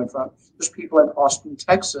meal is coming from. There's people in Austin,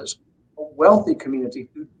 Texas, a wealthy community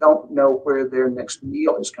who don't know where their next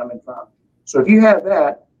meal is coming from. So if you have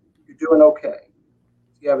that, you're doing okay.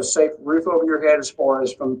 If you have a safe roof over your head as far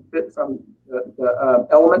as from the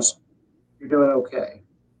elements, you're doing okay.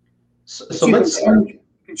 So you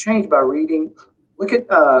can change by reading. Look at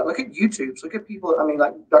YouTubes. Look at people. I mean,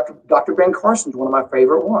 like Dr. Ben Carson's one of my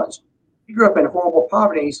favorite ones. He grew up in horrible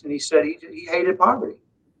poverty, and he said he hated poverty.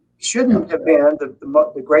 He shouldn't have been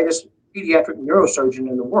the greatest pediatric neurosurgeon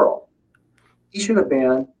in the world. He should have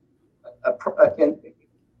been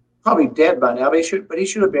probably dead by now, but he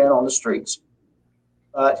should have been on the streets.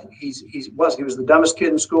 He was the dumbest kid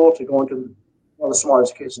in school to go into one of the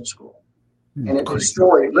smartest kids in school. And his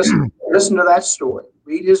story, listen to that story.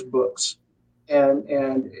 Read his books,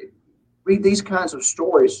 and read these kinds of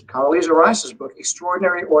stories. Condoleezza Rice's book,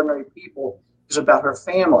 Extraordinary Ordinary People, is about her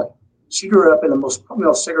family. She grew up in the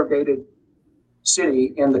most segregated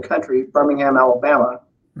city in the country, Birmingham, Alabama.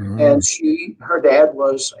 Mm-hmm. And her dad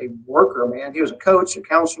was a worker, man. He was a coach, a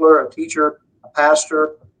counselor, a teacher, a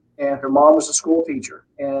pastor, and her mom was a school teacher.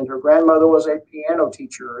 And her grandmother was a piano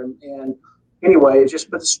teacher. And anyway,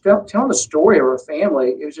 telling the story of her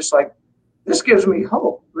family, it was just like, this gives me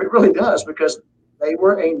hope. It really does, because they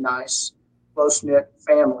were a nice, close-knit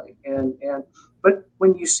family. But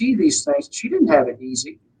when you see these things, she didn't have it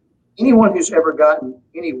easy. Anyone who's ever gotten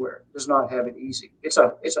anywhere does not have it easy. It's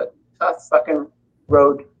a tough fucking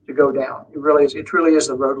road to go down. It really is. It truly is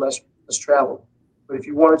the road less traveled. But if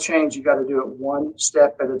you want to change, you got to do it one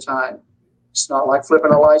step at a time. It's not like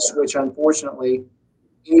flipping a light switch. Unfortunately,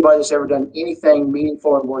 anybody that's ever done anything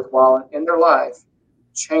meaningful and worthwhile in their life,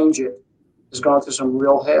 change it, has gone through some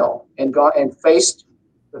real hell and faced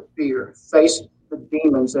the fear, faced the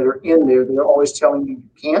demons that are in there. They're always telling you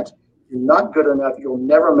can't, you're not good enough, you'll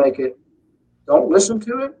never make it. Don't listen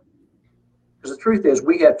to it. Because the truth is,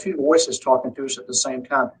 we have two voices talking to us at the same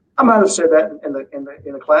time. I might have said that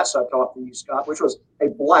in the class I taught to you, Scott, which was a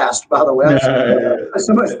blast, by the way.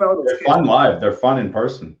 So much fun with those kids. Fun live. They're fun in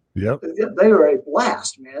person. Yep. They were a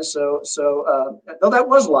blast, man. So no, that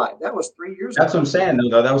was live. That was 3 years ago. That's what I'm saying.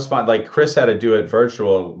 No, that was fun. Like Chris had to do it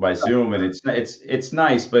virtual by Zoom, and it's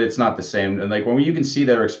nice, but it's not the same. And like when you can see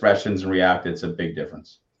their expressions and react, it's a big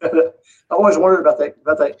difference. I always wondered about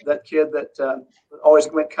that kid that always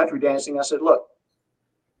went country dancing. I said, look,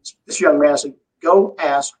 this young man, I said, go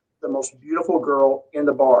ask the most beautiful girl in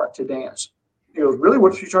the bar to dance. He goes, really?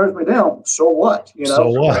 What if she turns me down? So what? You know? So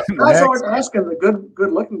what? Guys aren't asking the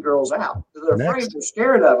good-looking girls out. They're afraid. They're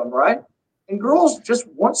scared of them, right? And girls just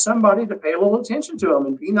want somebody to pay a little attention to them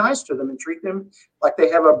and be nice to them and treat them like they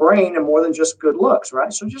have a brain and more than just good looks,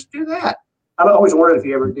 right? So just do that. I always wondered if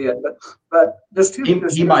he ever did, but there's two.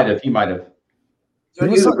 He might have. There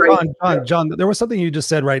was John, there was something you just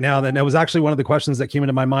said right now that was actually one of the questions that came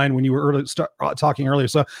into my mind when you were talking earlier.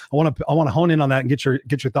 So I want to hone in on that and get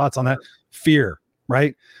your thoughts on that. Fear,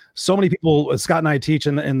 right? So many people, Scott and I teach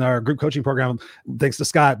in our group coaching program, thanks to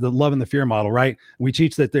Scott, the love and the fear model, right? We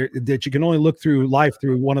teach that that you can only look through life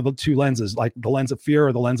through one of the two lenses, like the lens of fear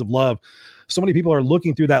or the lens of love. So many people are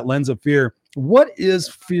looking through that lens of fear. What is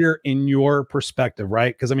fear in your perspective,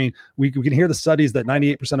 right? Because I mean, we can hear the studies that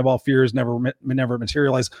 98% of all fears never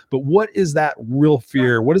materialize. But what is that real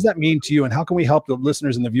fear? What does that mean to you? And how can we help the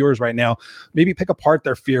listeners and the viewers right now maybe pick apart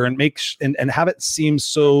their fear and and have it seem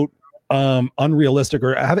so unrealistic,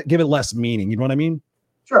 or give it less meaning? You know what I mean?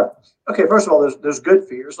 Sure. Okay. First of all, there's good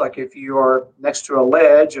fears. Like if you are next to a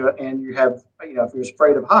ledge and you have, if you're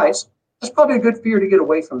afraid of heights, that's probably a good fear to get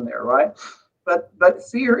away from there, right? But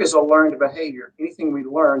fear is a learned behavior. Anything we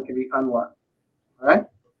learn can be unlearned. All right.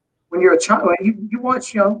 When you're a child, when you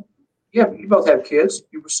watch, you both have kids.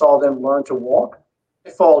 You saw them learn to walk.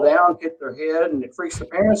 They fall down, hit their head, and it freaks the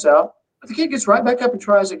parents out. But the kid gets right back up and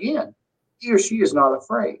tries again. He or she is not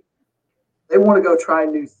afraid. They want to go try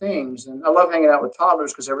new things. And I love hanging out with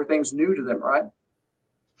toddlers because everything's new to them, right?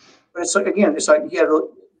 But it's like, again, it's like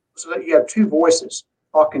you have two voices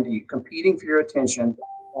talking to you, competing for your attention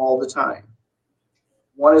all the time.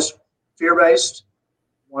 One is fear-based,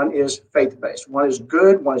 one is faith-based. One is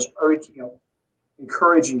good, one is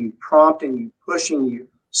encouraging you, prompting you, pushing you,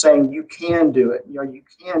 saying you can do it. You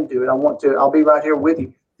can do it. I'll be right here with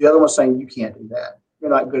you. The other one's saying you can't do that.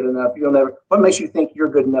 You're not good enough. You'll never. What makes you think you're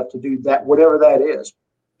good enough to do that? Whatever that is.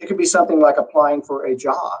 It could be something like applying for a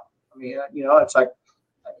job. I mean, it's like,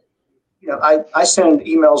 I send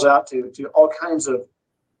emails out to all kinds of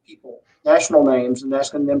people, national names, and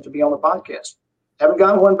asking them to be on the podcast. Haven't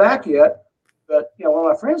gotten one back yet, but one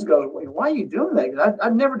of my friends goes, "Why are you doing that?" Because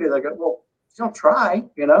I'd never do that. I go, "Well, don't try."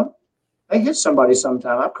 They hit somebody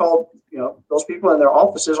sometime. I've called those people in their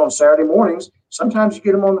offices on Saturday mornings. Sometimes you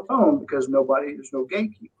get them on the phone because there's no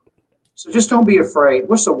gatekeeper. So just don't be afraid.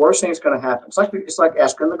 What's the worst thing that's going to happen? It's like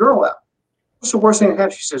asking the girl out. What's the worst thing that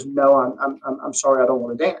happens? She says, "No, I'm sorry, I don't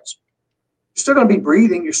want to dance." You're still going to be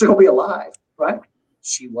breathing. You're still going to be alive, right?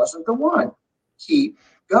 She wasn't the one. Keep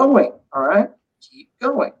going. All right. Keep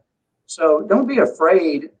going. So don't be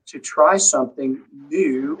afraid to try something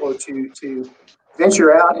new or to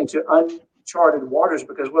venture out into uncharted waters,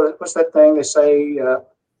 because what's that thing they say?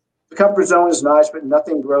 The comfort zone is nice, but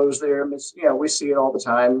nothing grows there. We see it all the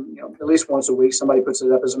time. At least once a week, somebody puts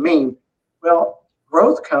it up as a meme. Well,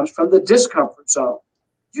 growth comes from the discomfort zone.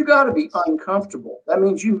 You got to be uncomfortable. That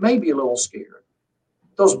means you may be a little scared.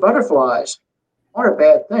 Those butterflies aren't a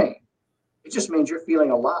bad thing. It just means you're feeling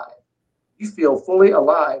alive. You feel fully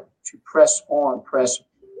alive to press on, press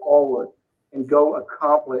forward, and go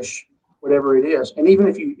accomplish whatever it is. And even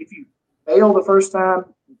if you fail the first time,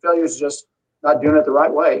 failure is just not doing it the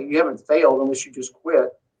right way. You haven't failed unless you just quit.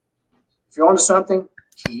 If you're onto something,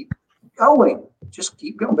 keep going. Just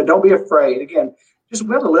keep going, but don't be afraid. Again, just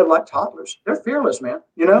be able to live like toddlers. They're fearless, man.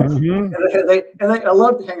 Mm-hmm. I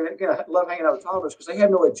love hanging out with toddlers because they have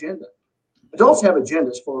no agenda. Adults have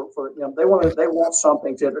agendas for they want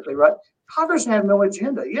something typically, right? Toddlers have no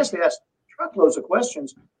agenda. Yes, they ask truckloads of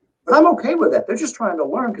questions, but I'm okay with that. They're just trying to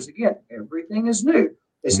learn because, again, everything is new.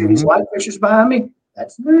 They see these light fixtures behind me.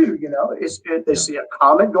 That's new. They see a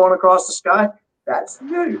comet going across the sky. That's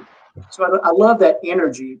new. So I love that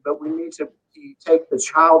energy, but we need to take the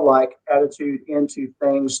childlike attitude into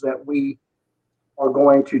things that we are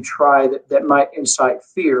going to try that might incite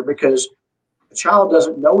fear, because the child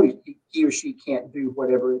doesn't know he or she can't do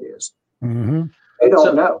whatever it is. Mm-hmm. They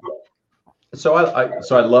don't know. So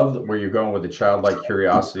I love where you're going with the childlike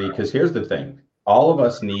curiosity, because here's the thing. All of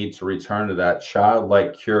us need to return to that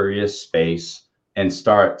childlike curious space and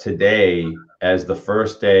start today as the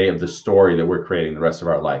first day of the story that we're creating the rest of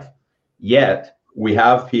our life. Yet we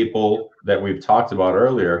have people that we've talked about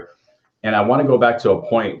earlier, and I want to go back to a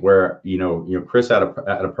point where Chris had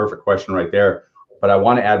a perfect question right there, but I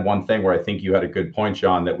want to add one thing where I think you had a good point,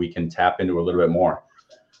 John, that we can tap into a little bit more.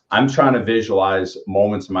 I'm trying to visualize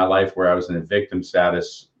moments in my life where I was in a victim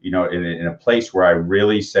status, in a place where I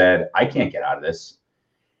really said, I can't get out of this.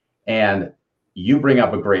 And you bring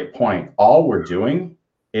up a great point. All we're doing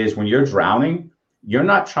is, when you're drowning, you're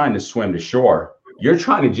not trying to swim to shore. You're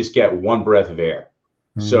trying to just get one breath of air.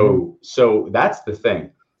 Mm-hmm. So that's the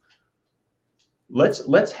thing.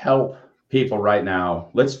 Let's help people right now.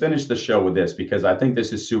 Let's finish the show with this, because I think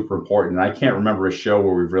this is super important. And I can't remember a show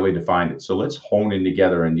where we've really defined it. So let's hone in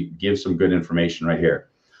together and give some good information right here.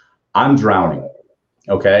 I'm drowning.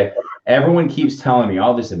 Okay. Everyone keeps telling me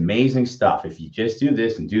all this amazing stuff. If you just do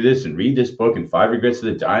this and read this book and 5 Regrets of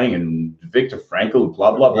the Dying and Viktor Frankl,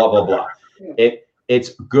 blah, blah, blah, blah, blah. It's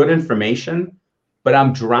good information, but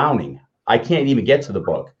I'm drowning. I can't even get to the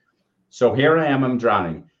book. So here I am, I'm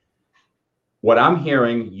drowning. What I'm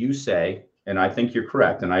hearing you say, and I think you're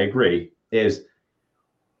correct, and I agree, is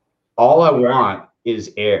all I want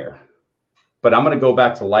is air. But I'm going to go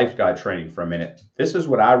back to lifeguard training for a minute. This is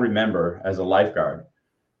what I remember as a lifeguard.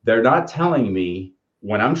 They're not telling me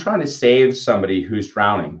when I'm trying to save somebody who's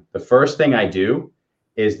drowning, the first thing I do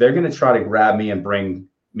is they're going to try to grab me and bring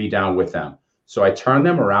me down with them. So I turn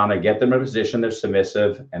them around, I get them in a position, they're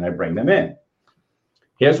submissive, and I bring them in.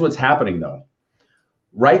 Here's what's happening though.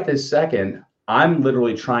 Right this second, I'm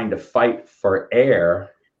literally trying to fight for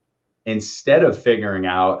air instead of figuring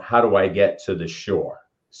out how do I get to the shore.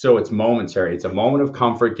 So it's momentary. It's a moment of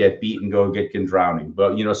comfort, get beat and go get drowning.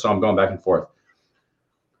 But, so I'm going back and forth.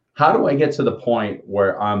 How do I get to the point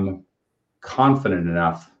where I'm confident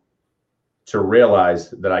enough to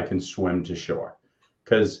realize that I can swim to shore?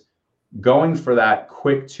 Because going for that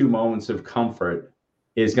quick 2 moments of comfort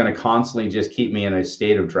is going to constantly just keep me in a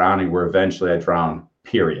state of drowning where eventually I drown,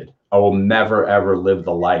 period. I will never, ever live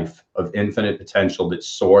the life of infinite potential that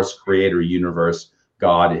source, creator, universe,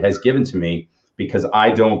 God has given to me, because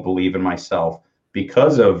I don't believe in myself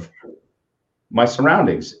because of my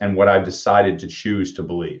surroundings and what I've decided to choose to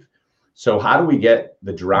believe. So how do we get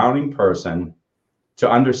the drowning person to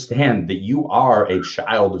understand that you are a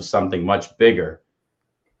child of something much bigger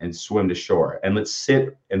and swim to shore? And let's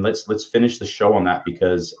sit and let's finish the show on that,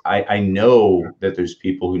 because I know that there's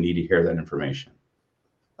people who need to hear that information.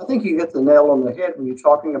 I think you hit the nail on the head when you're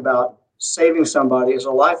talking about saving somebody as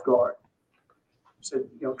a lifeguard. So,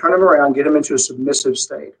 turn them around, get them into a submissive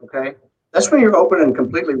state, okay? That's when you're open and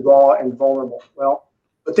completely raw and vulnerable. Well,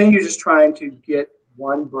 but then you're just trying to get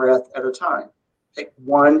one breath at a time. Take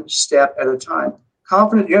one step at a time.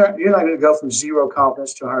 Confident, you're not going to go from zero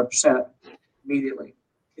confidence to 100% immediately.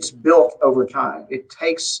 It's built over time. It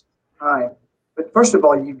takes time. But first of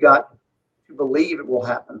all, you've got to believe it will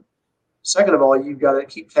happen. Second of all, you've got to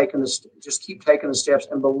keep taking the steps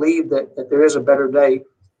and believe that there is a better day.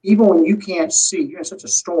 Even when you can't see, you're in such a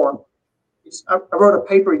storm. I wrote a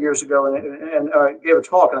paper years ago and I gave a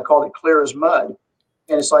talk, and I called it Clear as Mud.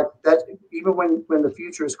 And it's like that, even when the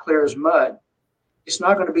future is clear as mud, it's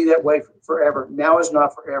not going to be that way forever. Now is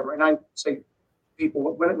not forever. And I say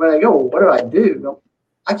people, when they go, well, what do I do? No,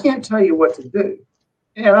 I can't tell you what to do.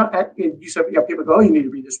 And you said, people go, oh, you need to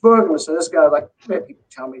read this book. And so this guy, like, man, people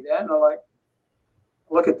tell me that. And I'm like,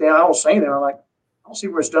 look at them. I don't say that. I'm like, I don't see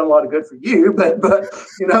where it's done a lot of good for you, but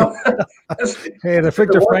Hey, the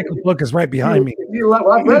Viktor Frankl book is right behind me.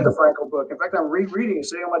 Well, I've read the Frankl book. In fact, I'm rereading it,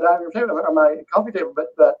 sitting on my dining room table, on my coffee table.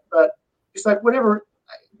 But it's like whatever.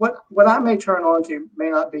 What I may turn on to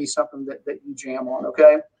may not be something that you jam on.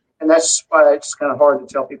 Okay, and that's why it's kind of hard to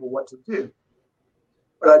tell people what to do.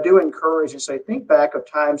 But I do encourage and say, think back of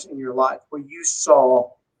times in your life where you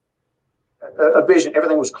saw a vision.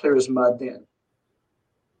 Everything was clear as mud then.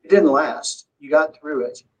 It didn't last. You got through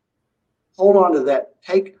it. Hold on to that.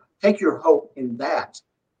 Take your hope in that.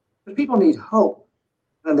 But people need hope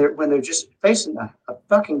when they're just facing a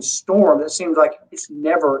fucking storm that seems like it's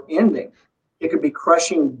never ending. It could be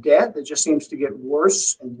crushing debt that just seems to get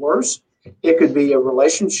worse and worse. It could be a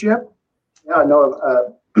relationship. I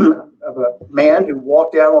know of a man who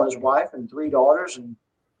walked out on his wife and 3 daughters, and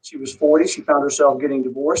she was 40. She found herself getting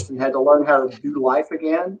divorced and had to learn how to do life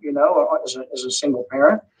again, as a single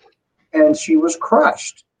parent. And she was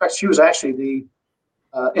crushed. In fact, she was actually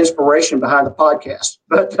the inspiration behind the podcast,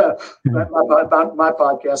 but my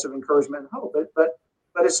podcast of encouragement and hope. But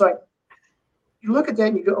it's like, you look at that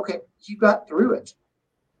and you go, okay, you got through it.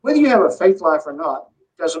 Whether you have a faith life or not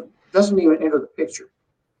doesn't even enter the picture,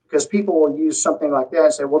 because people will use something like that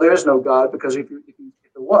and say, well, there is no God, because if there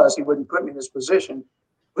was, he wouldn't put me in this position.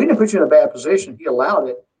 Well, he didn't put you in a bad position. He allowed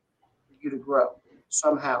it for you to grow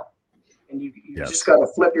somehow. And you Yes. just got to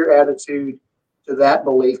flip your attitude to that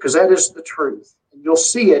belief, because that is the truth. And you'll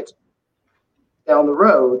see it down the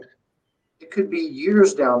road. It could be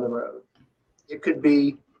years down the road. It could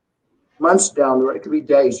be months down the road. It could be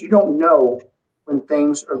days. You don't know when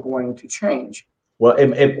things are going to change. Well,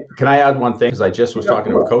 can I add one thing? Because I just was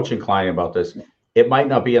talking to a coaching client about this. It might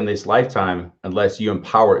not be in this lifetime unless you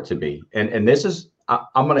empower it to be. And this is,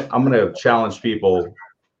 I'm gonna challenge people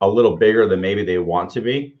a little bigger than maybe they want to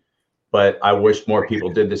be. But I wish more people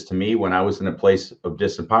did this to me when I was in a place of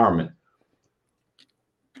disempowerment.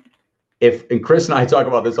 And Chris and I talk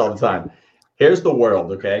about this all the time. Here's the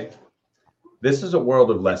world, okay? This is a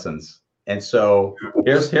world of lessons. And so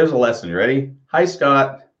here's a lesson. You ready? Hi,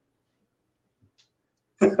 Scott.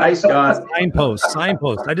 Hi, Scott.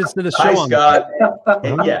 Signpost. I just did a show Hi, on Scott.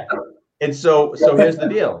 that. Yeah. And so here's the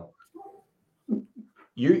deal.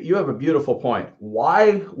 You have a beautiful point.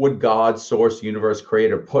 Why would God, source, universe,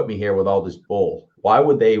 creator, put me here with all this bull? Why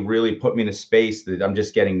would they really put me in a space that I'm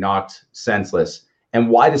just getting knocked senseless? And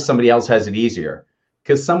why does somebody else has it easier?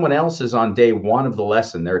 Because someone else is on day one of the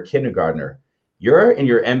lesson. They're a kindergartner. You're in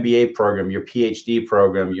your MBA program, your PhD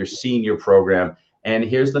program, your senior program. And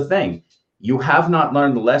here's the thing. You have not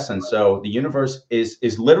learned the lesson. So the universe is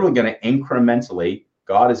literally going to incrementally,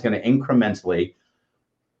 God is going to incrementally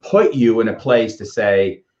put you in a place to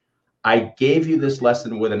say, I gave you this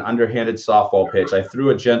lesson with an underhanded softball pitch. I threw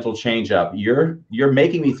a gentle changeup. You're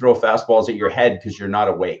making me throw fastballs at your head because you're not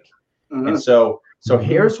awake. Mm-hmm. And so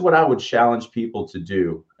here's what I would challenge people to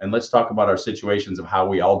do. And let's talk about our situations of how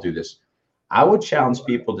we all do this. I would challenge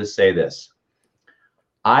people to say this.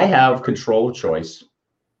 I have control of choice.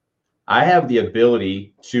 I have the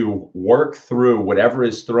ability to work through whatever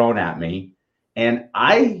is thrown at me. And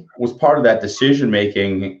I was part of that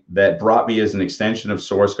decision-making that brought me as an extension of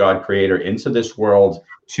Source, God, Creator into this world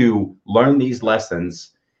to learn these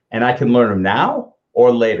lessons. And I can learn them now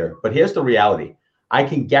or later. But here's the reality. I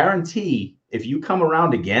can guarantee if you come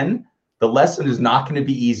around again, the lesson is not going to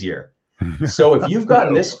be easier. So if you've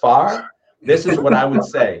gotten this far, this is what I would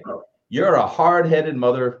say. You're a hard-headed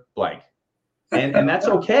mother blank. And that's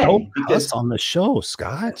okay. Don't because on the show,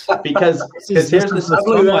 Scott. Because here's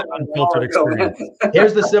the unfiltered experience.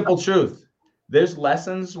 Here's the simple truth. There's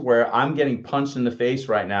lessons where I'm getting punched in the face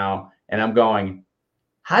right now, and I'm going,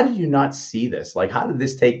 how did you not see this? Like, how did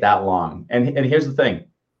this take that long? And here's the thing.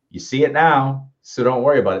 You see it now, so don't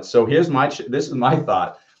worry about it. So this is my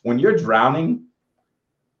thought. When you're drowning,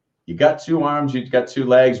 you got 2 arms, you've got 2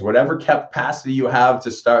 legs, whatever capacity you have to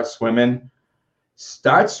start swimming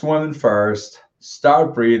first,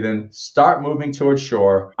 start breathing, start moving towards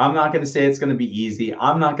shore. I'm not going to say it's going to be easy.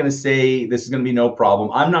 I'm not going to say this is going to be no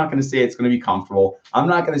problem. I'm not going to say it's going to be comfortable. I'm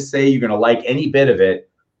not going to say you're going to like any bit of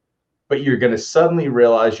it, but you're going to suddenly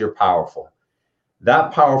realize you're powerful.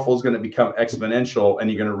 That powerful is going to become exponential,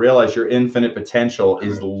 and you're going to realize your infinite potential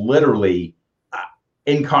is literally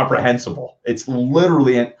incomprehensible. It's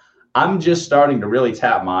literally, I'm just starting to really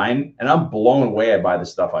tap mine, and I'm blown away by the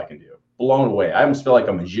stuff I can do. Blown away. I almost feel like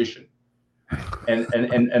a magician.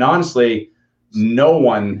 And honestly, no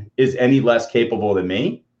one is any less capable than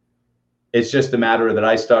me. It's just a matter that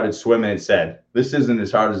I started swimming and said, this isn't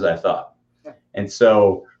as hard as I thought. And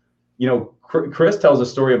so, Chris tells a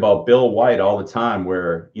story about Bill White all the time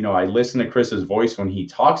where, I listen to Chris's voice when he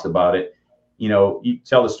talks about it. You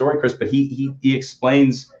tell the story, Chris, but he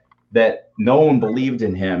explains that no one believed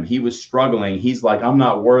in him. He was struggling. He's like, I'm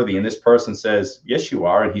not worthy. And this person says, yes, you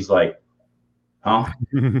are. And he's like, huh?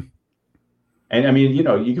 And I mean, you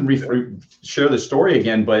can share the story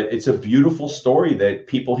again, but it's a beautiful story that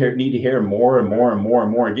people need to hear more and more and more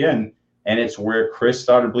and more again. And it's where Chris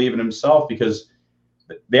started believing in himself, because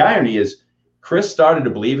the irony is Chris started to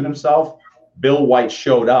believe in himself. Bill White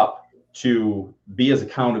showed up to be his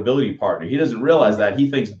accountability partner. He doesn't realize that. He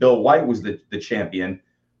thinks Bill White was the champion.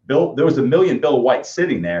 There was a million Bill White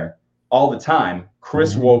sitting there all the time.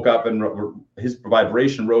 Chris woke up and his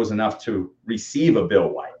vibration rose enough to receive a Bill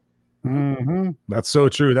White. Mm-hmm. That's so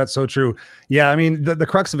true. That's so true. Yeah. I mean, the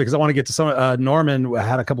crux of it, because I want to get to some, Norman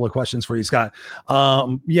had a couple of questions for you, Scott.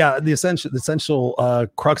 The essential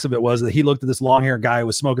crux of it was that he looked at this long haired guy who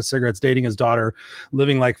was smoking cigarettes, dating his daughter,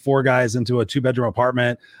 living like 4 guys into a 2-bedroom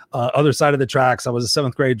apartment, other side of the tracks. I was a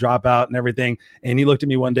 7th grade dropout and everything. And he looked at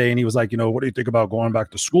me one day and he was like, what do you think about going back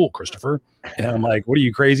to school, Christopher? And I'm like, what are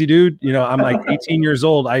you, crazy, dude? I'm like 18 years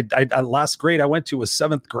old. I last grade I went to was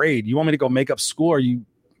 7th grade. You want me to go make up school? Are you,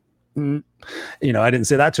 I didn't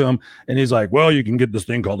say that to him. And he's like, well, you can get this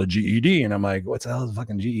thing called a GED. And I'm like, what's the hell is a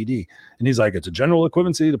fucking GED? And he's like, it's a general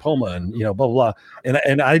equivalency diploma, and blah, blah, blah.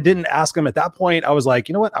 And I didn't ask him at that point. I was like,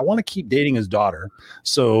 you know what? I want to keep dating his daughter.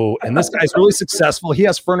 So, and this guy's really successful. He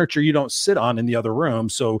has furniture you don't sit on in the other room.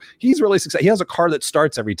 So he's really successful. He has a car that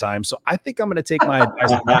starts every time. So I think I'm going to take my advice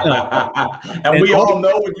from him. And we all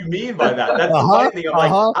know what you mean by that. That's the funny thing. I'm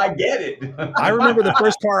like, I get it. I remember the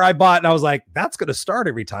first car I bought and I was like, that's going to start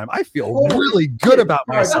every time. I feel really good about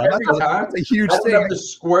myself. That's a huge thing. I have to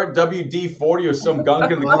squirt WD-40 or some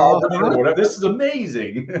gunk in the car or whatever. This is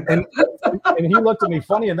amazing. And he looked at me.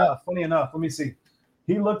 Funny enough. Let me see.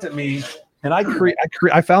 He looked at me, and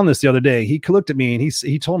I found this the other day. He looked at me and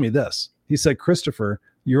he told me this. He said, Christopher,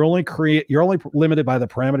 you're only limited by the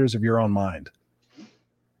parameters of your own mind.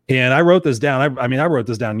 And I wrote this down. I wrote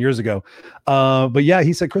this down years ago. But yeah,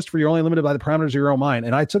 he said, Christopher, you're only limited by the parameters of your own mind.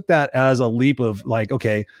 And I took that as a leap of like,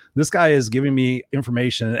 okay, this guy is giving me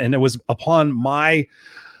information. And it was upon my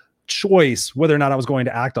choice whether or not I was going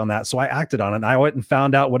to act on that. So I acted on it. And I went and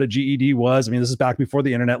found out what a GED was. I mean, this is back before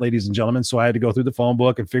the internet, ladies and gentlemen. So I had to go through the phone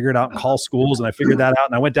book and figure it out and call schools. And I figured that out.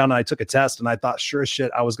 And I went down and I took a test, and I thought, sure as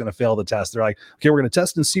shit, I was going to fail the test. They're like, okay, we're going to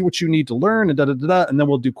test and see what you need to learn, and and then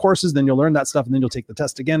we'll do courses. Then you'll learn that stuff, and then you'll take the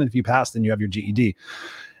test again. And if you pass, then you have your GED.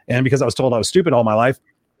 And because I was told I was stupid all my life,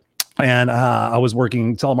 and I was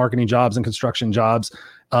working telemarketing jobs and construction jobs,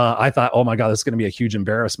 I thought, oh my God, this is going to be a huge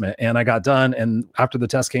embarrassment. And I got done. And after the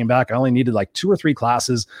test came back, I only needed like 2 or 3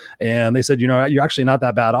 classes. And they said, you know, you're actually not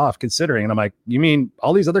that bad off considering. And I'm like, you mean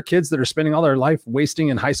all these other kids that are spending all their life wasting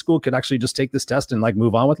in high school could actually just take this test and like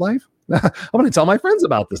move on with life? I'm going to tell my friends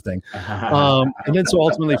about this thing. And then so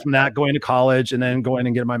ultimately from that, going to college and then going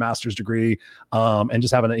and getting my master's degree, and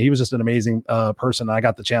just he was just an amazing person. I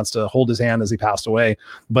got the chance to hold his hand as he passed away.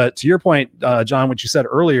 But to your point, John, what you said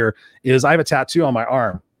earlier is I have a tattoo on my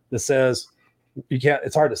arm that says,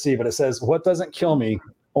 it's hard to see, but it says, what doesn't kill me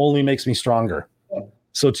only makes me stronger.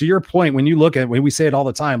 So to your point, when we say it all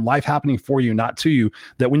the time, life happening for you, not to you,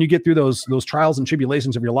 that when you get through those trials and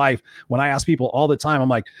tribulations of your life, when I ask people all the time, I'm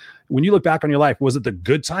like, when you look back on your life, was it the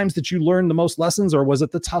good times that you learned the most lessons, or was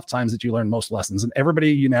it the tough times that you learned most lessons? And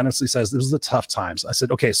everybody unanimously says this is the tough times. I said,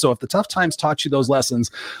 okay, so if the tough times taught you those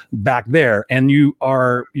lessons back there, and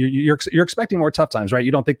you're expecting more tough times, right?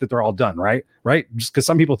 You don't think that they're all done, right? Just because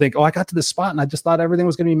some people think, oh, I got to this spot and I just thought everything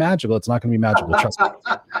was going to be magical. It's not going to be magical. Trust me.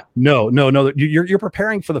 No. You're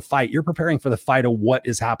preparing for the fight. You're preparing for the fight of what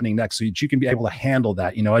is happening next, so that you can be able to handle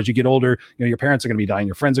that. You know, as you get older, you know, your parents are going to be dying,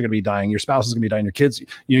 your friends are going to be dying, your spouse is going to be dying, your kids.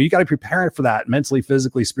 You know, you got to prepare for that mentally,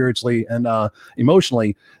 physically, spiritually, and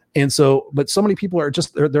emotionally. And so, but so many people are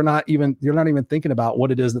just they're not even thinking about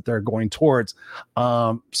what it is that they're going towards.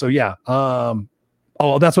 Oh,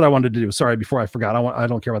 that's what I wanted to do. Sorry, before I forgot. I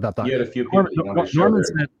don't care about that thought. You had a few people.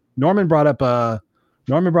 Norman brought up a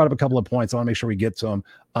couple of points. I want to make sure we get to them.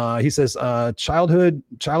 He says childhood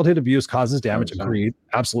abuse causes damage. 100%. Agreed.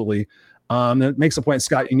 Absolutely. That makes a point,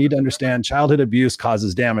 Scott. You need to understand childhood abuse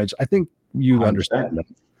causes damage. I think you understand that.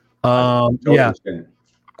 Understand.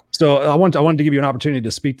 So I wanted to give you an opportunity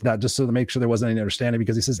to speak to that, just so to make sure there wasn't any understanding,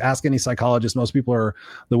 because he says, ask any psychologist. Most people are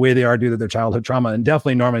the way they are due to their childhood trauma. And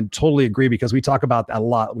definitely, Norman, totally agree, because we talk about that a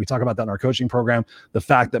lot. We talk about that in our coaching program. The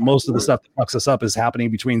fact that most of the stuff that fucks us up is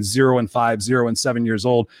happening between 0 and 5, 0 and 7 years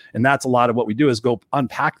old. And that's a lot of what we do, is go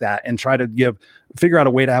unpack that and try to figure out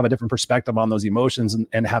a way to have a different perspective on those emotions,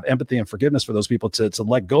 and have empathy and forgiveness for those people to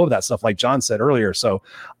let go of that stuff, like John said earlier. So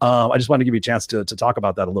I just wanted to give you a chance to talk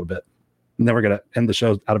about that a little bit. And then we're going to end the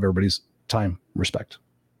show out of everybody's time respect.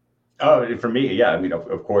 Oh, for me, yeah. I mean,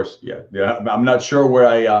 of course, yeah. I'm not sure where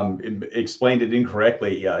I explained it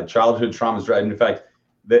incorrectly. Childhood trauma is driving. In fact,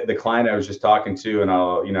 the client I was just talking to, and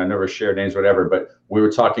I never share names, whatever, but we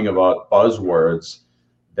were talking about buzzwords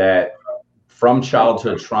that from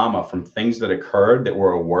childhood trauma, from things that occurred that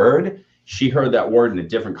were a word. She heard that word in a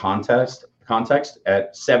different context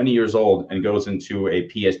at 70 years old, and goes into a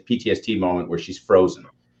PTSD moment where she's frozen.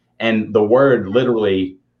 And the word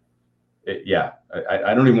literally,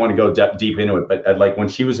 I don't even want to go deep into it, but like when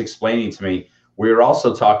she was explaining to me, we were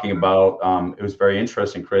also talking about, it was very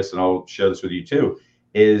interesting, Chris, and I'll share this with you too,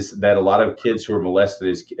 is that a lot of kids who are molested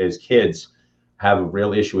as kids have a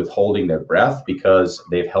real issue with holding their breath, because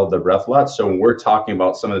they've held their breath a lot. So when we're talking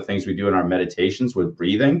about some of the things we do in our meditations with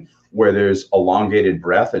breathing, where there's elongated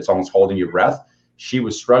breath, it's almost holding your breath. She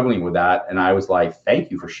was struggling with that. And I was like,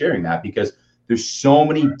 thank you for sharing that, because there's so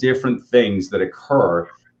many different things that occur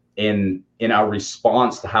in our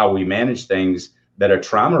response to how we manage things that are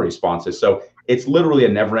trauma responses. So it's literally a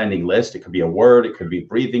never-ending list. It could be a word, it could be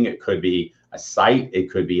breathing, it could be a sight, it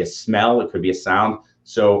could be a smell, it could be a sound.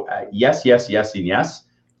 So yes, and yes.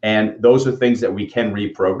 And those are things that we can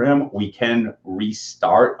reprogram. We can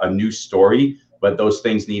restart a new story, but those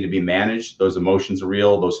things need to be managed. Those emotions are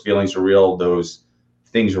real. Those feelings are real. Those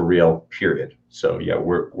things are real, period. So yeah,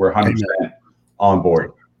 we're 100% on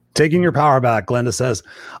board. Taking your power back, Glenda says.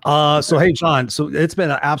 So, hey, John, so it's been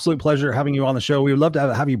an absolute pleasure having you on the show. We would love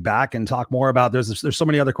to have you back and talk more about, there's so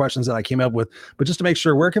many other questions that I came up with, but just to make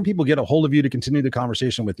sure, where can people get a hold of you to continue the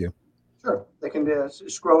conversation with you? Sure. They can be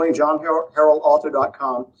scrolling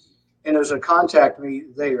johnharrellauthor.com, and there's a contact me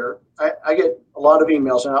there. I get a lot of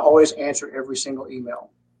emails, and I always answer every single email.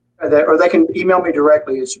 Or they can email me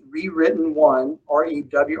directly. It's rewritten1,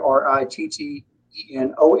 rewrittenone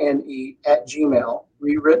 @gmail,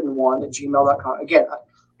 rewritten1 @gmail.com. Again,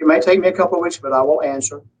 it may take me a couple of weeks, but I will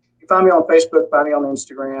answer. You find me on Facebook, find me on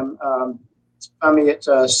Instagram. Find me at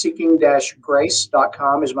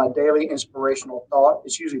seeking-grace.com is my daily inspirational thought.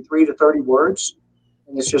 It's usually 3 to 30 words,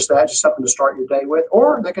 and it's just something to start your day with.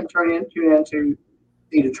 Or they can tune into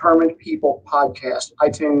the Determined People podcast,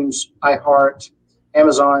 iTunes, iHeart,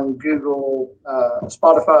 Amazon, Google,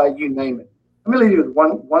 Spotify, you name it. I'm going to leave you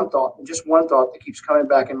with one thought, and just one thought that keeps coming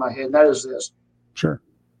back in my head, and that is this. Sure.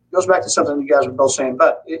 It goes back to something you guys were both saying,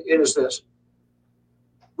 but it is this.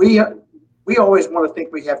 We always want to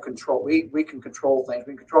think we have control. We can control things.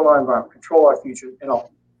 We can control our environment, control our future, and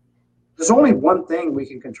all. There's only one thing we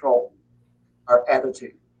can control: our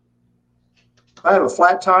attitude. If I have a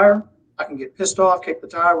flat tire, I can get pissed off, kick the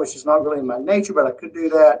tire, which is not really in my nature, but I could do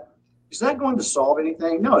that. Is that going to solve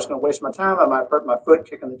anything? No, it's going to waste my time. I might hurt my foot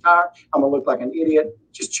kicking the tire. I'm going to look like an idiot.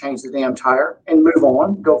 Just change the damn tire and move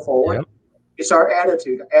on, go forward. Yep. It's our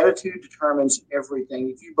attitude. Attitude determines everything.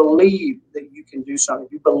 If you believe that you can do something,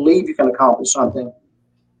 if you believe you can accomplish something,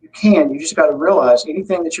 you can. You just got to realize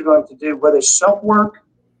anything that you're going to do, whether it's self-work,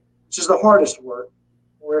 which is the hardest work,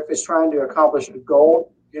 or if it's trying to accomplish a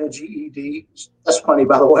goal, get a GED. That's funny,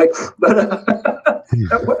 by the way.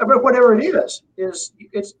 But whatever it is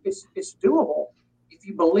it's doable if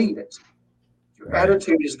you believe it. Your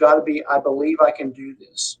attitude has got to be, I believe I can do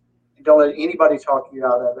this. And don't let anybody talk you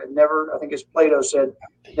out of it. Never, I think as Plato said,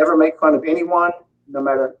 never make fun of anyone, no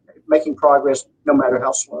matter making progress, no matter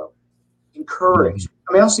how slow. Encourage.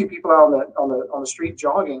 I mean, I'll see people out on the street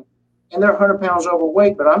jogging, and they're 100 pounds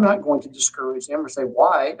overweight, but I'm not going to discourage them or say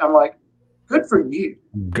why. I'm like, good for you.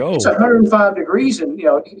 Go. It's 105 degrees and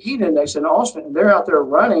heat index in Austin, and they're out there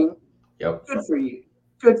running. Yep. Good for you.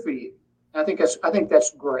 Good for you. And I think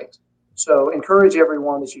that's great. So encourage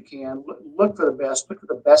everyone that you can. Look for the best. Look for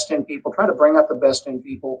the best in people. Try to bring out the best in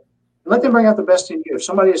people. And let them bring out the best in you. If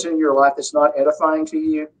somebody is in your life that's not edifying to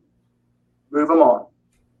you, move them on,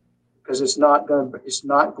 because it's not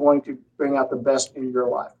going to bring out the best in your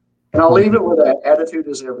life. And I'll leave it with that. Attitude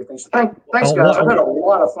is everything. So thanks, guys. I've had a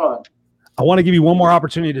lot of fun. I want to give you one more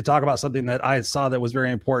opportunity to talk about something that I saw that was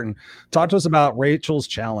very important. Talk to us about Rachel's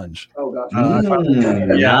challenge. Oh gosh. Nice.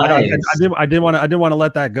 I didn't want to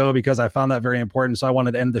let that go because I found that very important. So I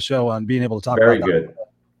wanted to end the show on being able to talk about that. Very good.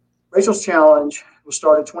 Rachel's Challenge was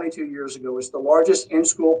started 22 years ago. It's the largest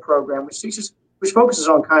in-school program which focuses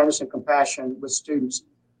on kindness and compassion with students.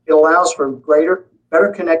 It allows for better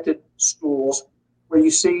connected schools where you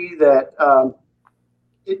see that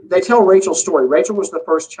they tell Rachel's story. Rachel was the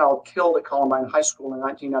first child killed at Columbine High School in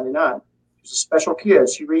 1999. She was a special kid.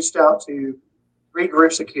 She reached out to 3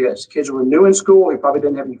 groups of kids. Kids who were new in school, who probably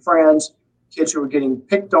didn't have any friends, kids who were getting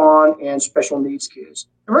picked on, and special needs kids.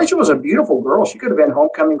 And Rachel was a beautiful girl. She could have been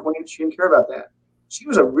homecoming queen. She didn't care about that. She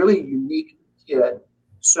was a really unique kid.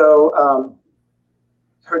 So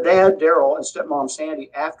her dad, Daryl, and stepmom,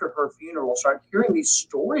 Sandy, after her funeral, started hearing these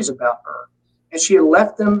stories about her. And she had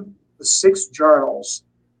left them the 6 journals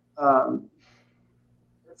from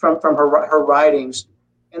her writings,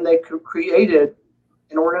 and they created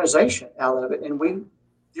an organization out of it. And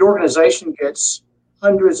the organization gets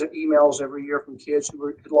hundreds of emails every year from kids who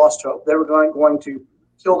had lost hope. They were going to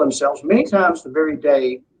kill themselves. Many times the very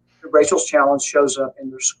day that Rachel's Challenge shows up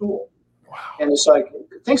in their school. Wow. And it's like,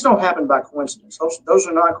 things don't happen by coincidence. Those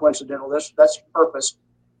are not coincidental. That's purpose.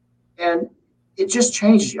 And it just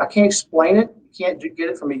changes you. I can't explain it. You can't get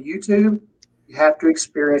it from a YouTube. You have to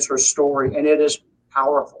experience her story, and it is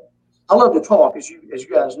powerful. I love to talk, as you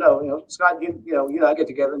guys know. Scott, I get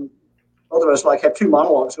together, and both of us have 2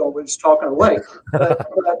 monologues going. We're just talking away. But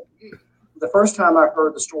the first time I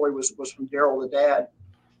heard the story was from Daryl, the dad,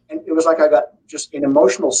 and it was like I got just an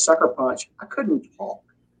emotional sucker punch. I couldn't talk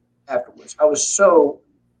afterwards. I was so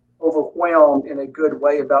overwhelmed in a good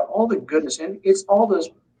way about all the goodness, and it's all this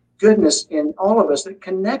goodness in all of us that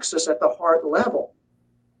connects us at the heart level.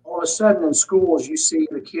 All of a sudden in schools, you see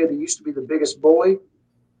the kid who used to be the biggest bully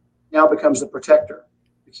now becomes the protector.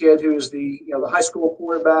 The kid who is the high school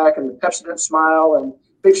quarterback and the Pepsodent smile and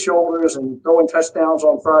big shoulders and throwing touchdowns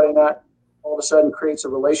on Friday night, all of a sudden creates a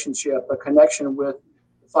relationship, a connection with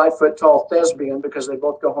the 5-foot-tall thespian because they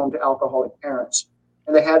both go home to alcoholic parents.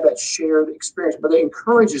 And they have that shared experience, but it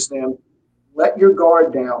encourages them, let your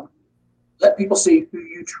guard down. Let people see who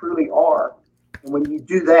you truly are. And when you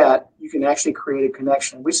do that, you can actually create a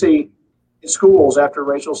connection. We see in schools after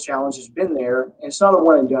Rachel's Challenge has been there, and it's not a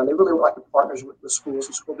one and done. They really like to partners with the schools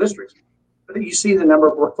and school districts. But you see the number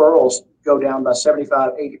of referrals go down by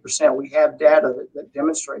 75, 80%. We have data that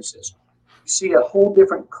demonstrates this. You see a whole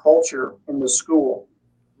different culture in the school.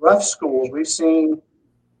 Rough schools, we've seen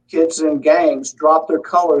kids in gangs drop their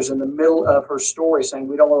colors in the middle of her story saying,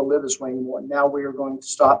 we don't want to live this way anymore. Now we are going to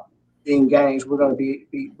stop being gangs. We're going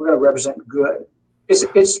to represent good.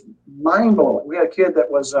 It's mind blowing. We had a kid that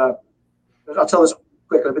was I'll tell this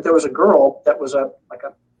quickly, but there was a girl that was like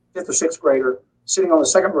a 5th or 6th grader sitting on the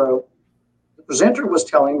second row. The presenter was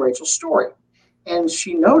telling Rachel's story, And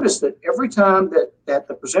she noticed that every time that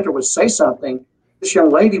the presenter would say something, this young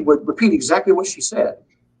lady would repeat exactly what she said.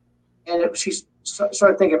 And she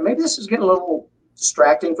started thinking, maybe this is getting a little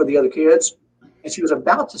distracting for the other kids. And she was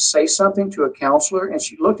about to say something to a counselor, and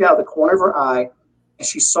she looked out of the corner of her eye, and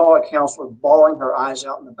she saw a counselor bawling her eyes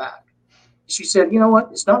out in the back. She said, you know what?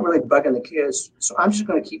 It's not really bugging the kids, so I'm just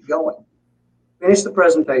going to keep going. Finish the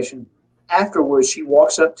presentation. Afterwards, she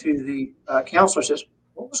walks up to the counselor and says,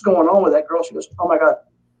 what was going on with that girl? She goes, oh, my God,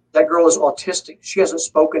 that girl is autistic. She hasn't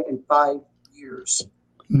spoken in 5 years.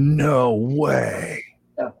 No way.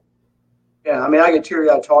 Yeah, I mean, I get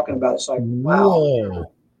teary-eyed talking about it. It's like, wow. Whoa.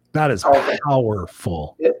 That is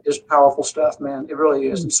powerful. It is powerful stuff, man. It really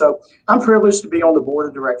is. And so I'm privileged to be on the board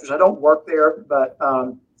of directors. I don't work there, but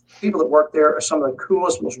people that work there are some of the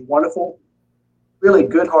coolest, most wonderful, really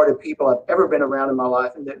good-hearted people I've ever been around in my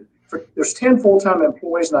life. And there's 10 full-time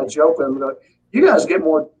employees, and I joke with them, you guys get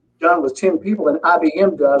more done with 10 people than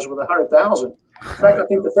IBM does with 100,000. In fact, I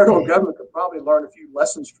think the federal government could probably learn a few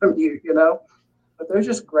lessons from you, you know. But they're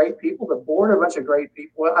just great people. The board are a bunch of great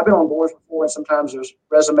people. I've been on boards before, and sometimes there's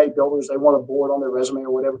resume builders. They want a board on their resume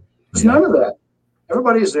or whatever. There's none of that.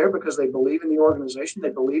 Everybody is there because they believe in the organization.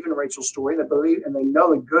 They believe in Rachel's story. They believe, and they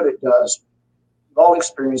know the good it does. We've all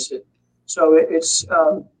experienced it. So it's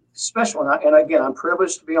special. And again, I'm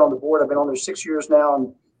privileged to be on the board. I've been on there 6 years now,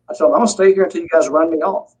 and I told them I'm gonna stay here until you guys run me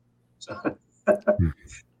off. So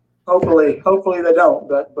hopefully they don't.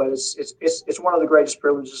 But it's one of the greatest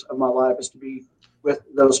privileges of my life is to be with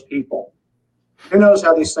those people. Who knows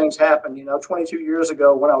how these things happen? 22 years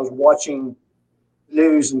ago when I was watching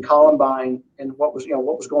news in Columbine and what was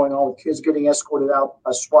going on with kids getting escorted out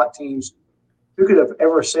by SWAT teams, who could have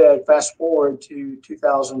ever said fast forward to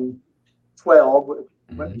 2012,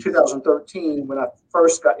 2013 when I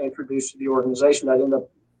first got introduced to the organization? I'd end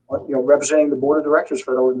up representing the board of directors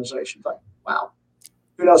for the organization. Like, wow,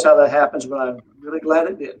 who knows how that happens, but I'm really glad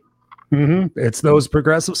it did. Mm-hmm. It's those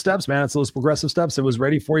progressive steps, man. It's those progressive steps. It was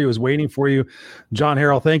ready for you. It was waiting for you. John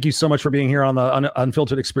Harrell, thank you so much for being here on the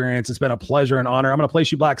Unfiltered Experience. It's been a pleasure and honor. I'm going to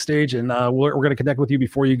place you backstage, and we're going to connect with you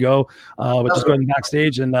before you go. But just go ahead and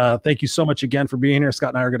backstage, and thank you so much again for being here. Scott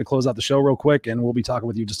and I are going to close out the show real quick, and we'll be talking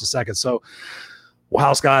with you in just a second. So,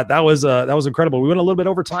 wow, Scott, that was incredible. We went a little bit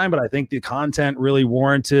over time, but I think the content really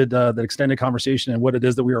warranted that extended conversation and what it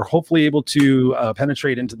is that we are hopefully able to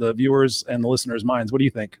penetrate into the viewers and the listeners' minds. What do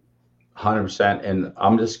you think? 100%. And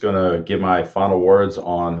I'm just going to give my final words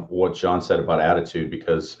on what John said about attitude,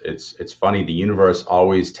 because it's funny. The universe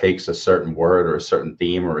always takes a certain word or a certain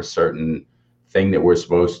theme or a certain thing that we're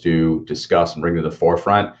supposed to discuss and bring to the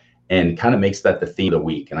forefront and kind of makes that the theme of the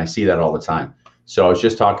week. And I see that all the time. So I was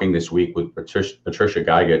just talking this week with Patricia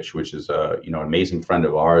Goyette, which is an amazing friend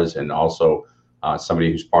of ours, and also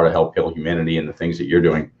somebody who's part of Help Heal Humanity and the things that you're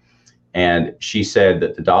doing. And she said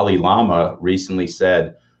that the Dalai Lama recently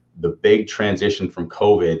said, the big transition from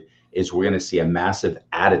COVID is we're going to see a massive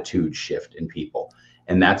attitude shift in people.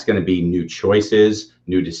 And that's going to be new choices,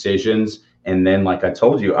 new decisions. And then, like I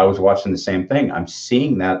told you, I was watching the same thing. I'm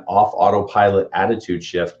seeing that off autopilot attitude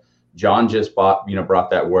shift. John just brought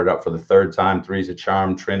that word up for the third time. Three's a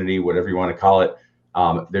charm, Trinity, whatever you want to call it.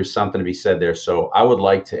 There's something to be said there. So I would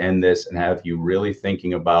like to end this and have you really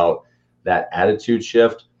thinking about that attitude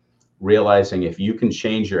shift, realizing if you can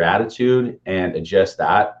change your attitude and adjust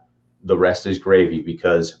that, the rest is gravy,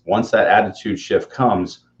 because once that attitude shift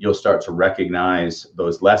comes, you'll start to recognize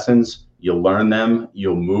those lessons. You'll learn them.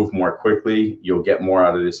 You'll move more quickly. You'll get more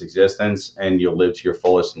out of this existence, and you'll live to your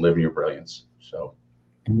fullest and live in your brilliance. So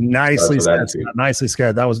nicely said. Nicely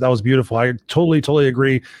said. That was beautiful. I totally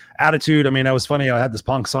agree. Attitude. I mean, that was funny. I had this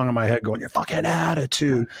punk song in my head going, your fucking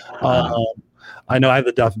attitude. I know I have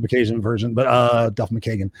the Duff McKagan version, but Duff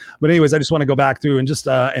McKagan. But anyways, I just want to go back through and just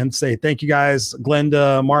and say thank you guys,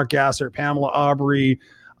 Glenda, Mark Gasser, Pamela Aubrey,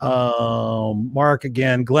 Mark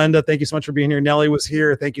again, Glenda, thank you so much for being here. Nelly was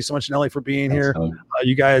here. Thank you so much, Nelly, for being here.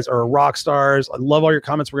 You guys are rock stars. I love all your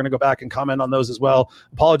comments. We're going to go back and comment on those as well.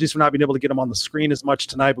 Apologies for not being able to get them on the screen as much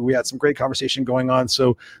tonight, but we had some great conversation going on.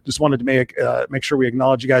 So just wanted to make sure we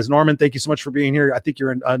acknowledge you guys. Norman, thank you so much for being here. I think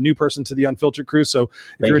you're a new person to the Unfiltered crew. So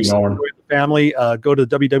if you're excited with the family, go to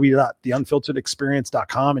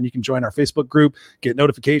www.theunfilteredexperience.com and you can join our Facebook group, get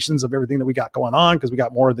notifications of everything that we got going on, because we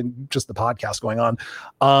got more than just the podcast going on.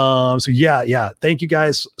 So yeah. Thank you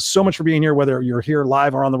guys so much for being here, whether you're here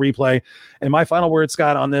live or on the replay. And my final word,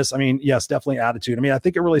 Scott, on this, I mean, yes, definitely attitude. I mean, I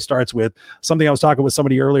think it really starts with something I was talking with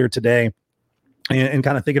somebody earlier today. and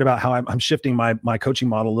kind of thinking about how I'm shifting my coaching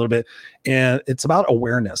model a little bit. And it's about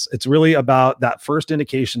awareness. It's really about that first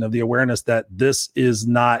indication of the awareness that this is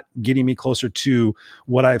not getting me closer to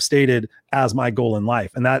what I've stated as my goal in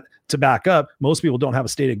life. And that, to back up, most people don't have a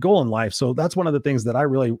stated goal in life. So that's one of the things that I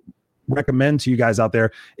really recommend to you guys out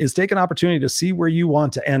there, is take an opportunity to see where you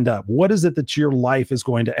want to end up. What is it that your life is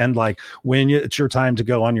going to end like when it's your time to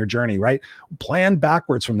go on your journey, right? Plan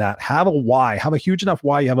backwards from that. Have a why, have a huge enough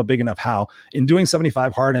why, you have a big enough how. In doing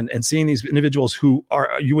 75 hard and seeing these individuals who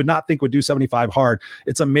you would not think would do 75 hard,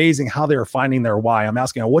 it's amazing how they're finding their why. I'm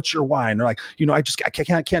asking, what's your why? And they're like,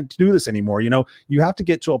 I can't do this anymore. You have to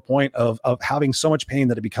get to a point of having so much pain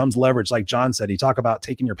that it becomes leverage. Like John said, he talked about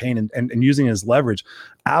taking your pain and using it as leverage.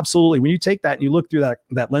 Absolutely. When you take that and you look through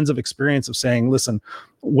that lens of experience of saying, listen,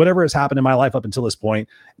 whatever has happened in my life up until this point,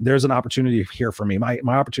 there's an opportunity here for me. My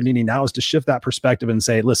opportunity now is to shift that perspective and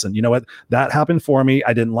say, listen, you know what? That happened for me.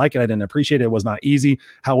 I didn't like it. I didn't appreciate it. It was not easy.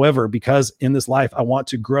 However, because in this life, I want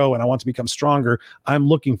to grow and I want to become stronger, I'm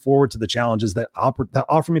looking forward to the challenges that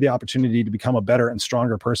offer me the opportunity to become a better and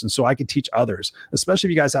stronger person so I can teach others, especially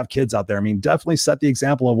if you guys have kids out there. I mean, definitely set the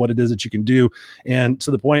example of what it is that you can do. And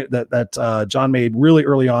to the point that John made really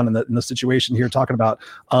early on in the situation here, talking about,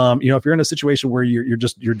 if you're in a situation where you're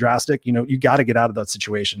drastic, you got to get out of that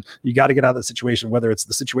situation. You got to get out of that situation, whether it's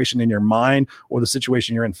the situation in your mind or the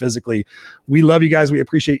situation you're in physically. We love you guys. We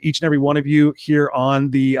appreciate each and every one of you here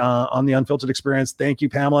on the Unfiltered Experience. Thank you,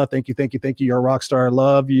 Pamela. Thank you. You're a rock star.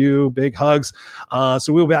 Love you. Big hugs.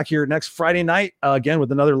 So we'll be back here next Friday night again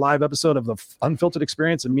with another live episode of the Unfiltered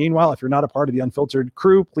Experience. And meanwhile, if you're not a part of the Unfiltered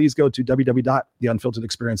crew, please go to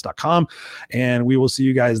www.theunfilteredexperience.com and we will see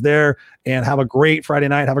you guys there. And have a great Friday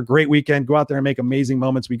night. Have a great weekend. Go out there and make amazing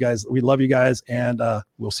moments. We love you guys, and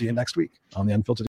we'll see you next week on the Unfiltered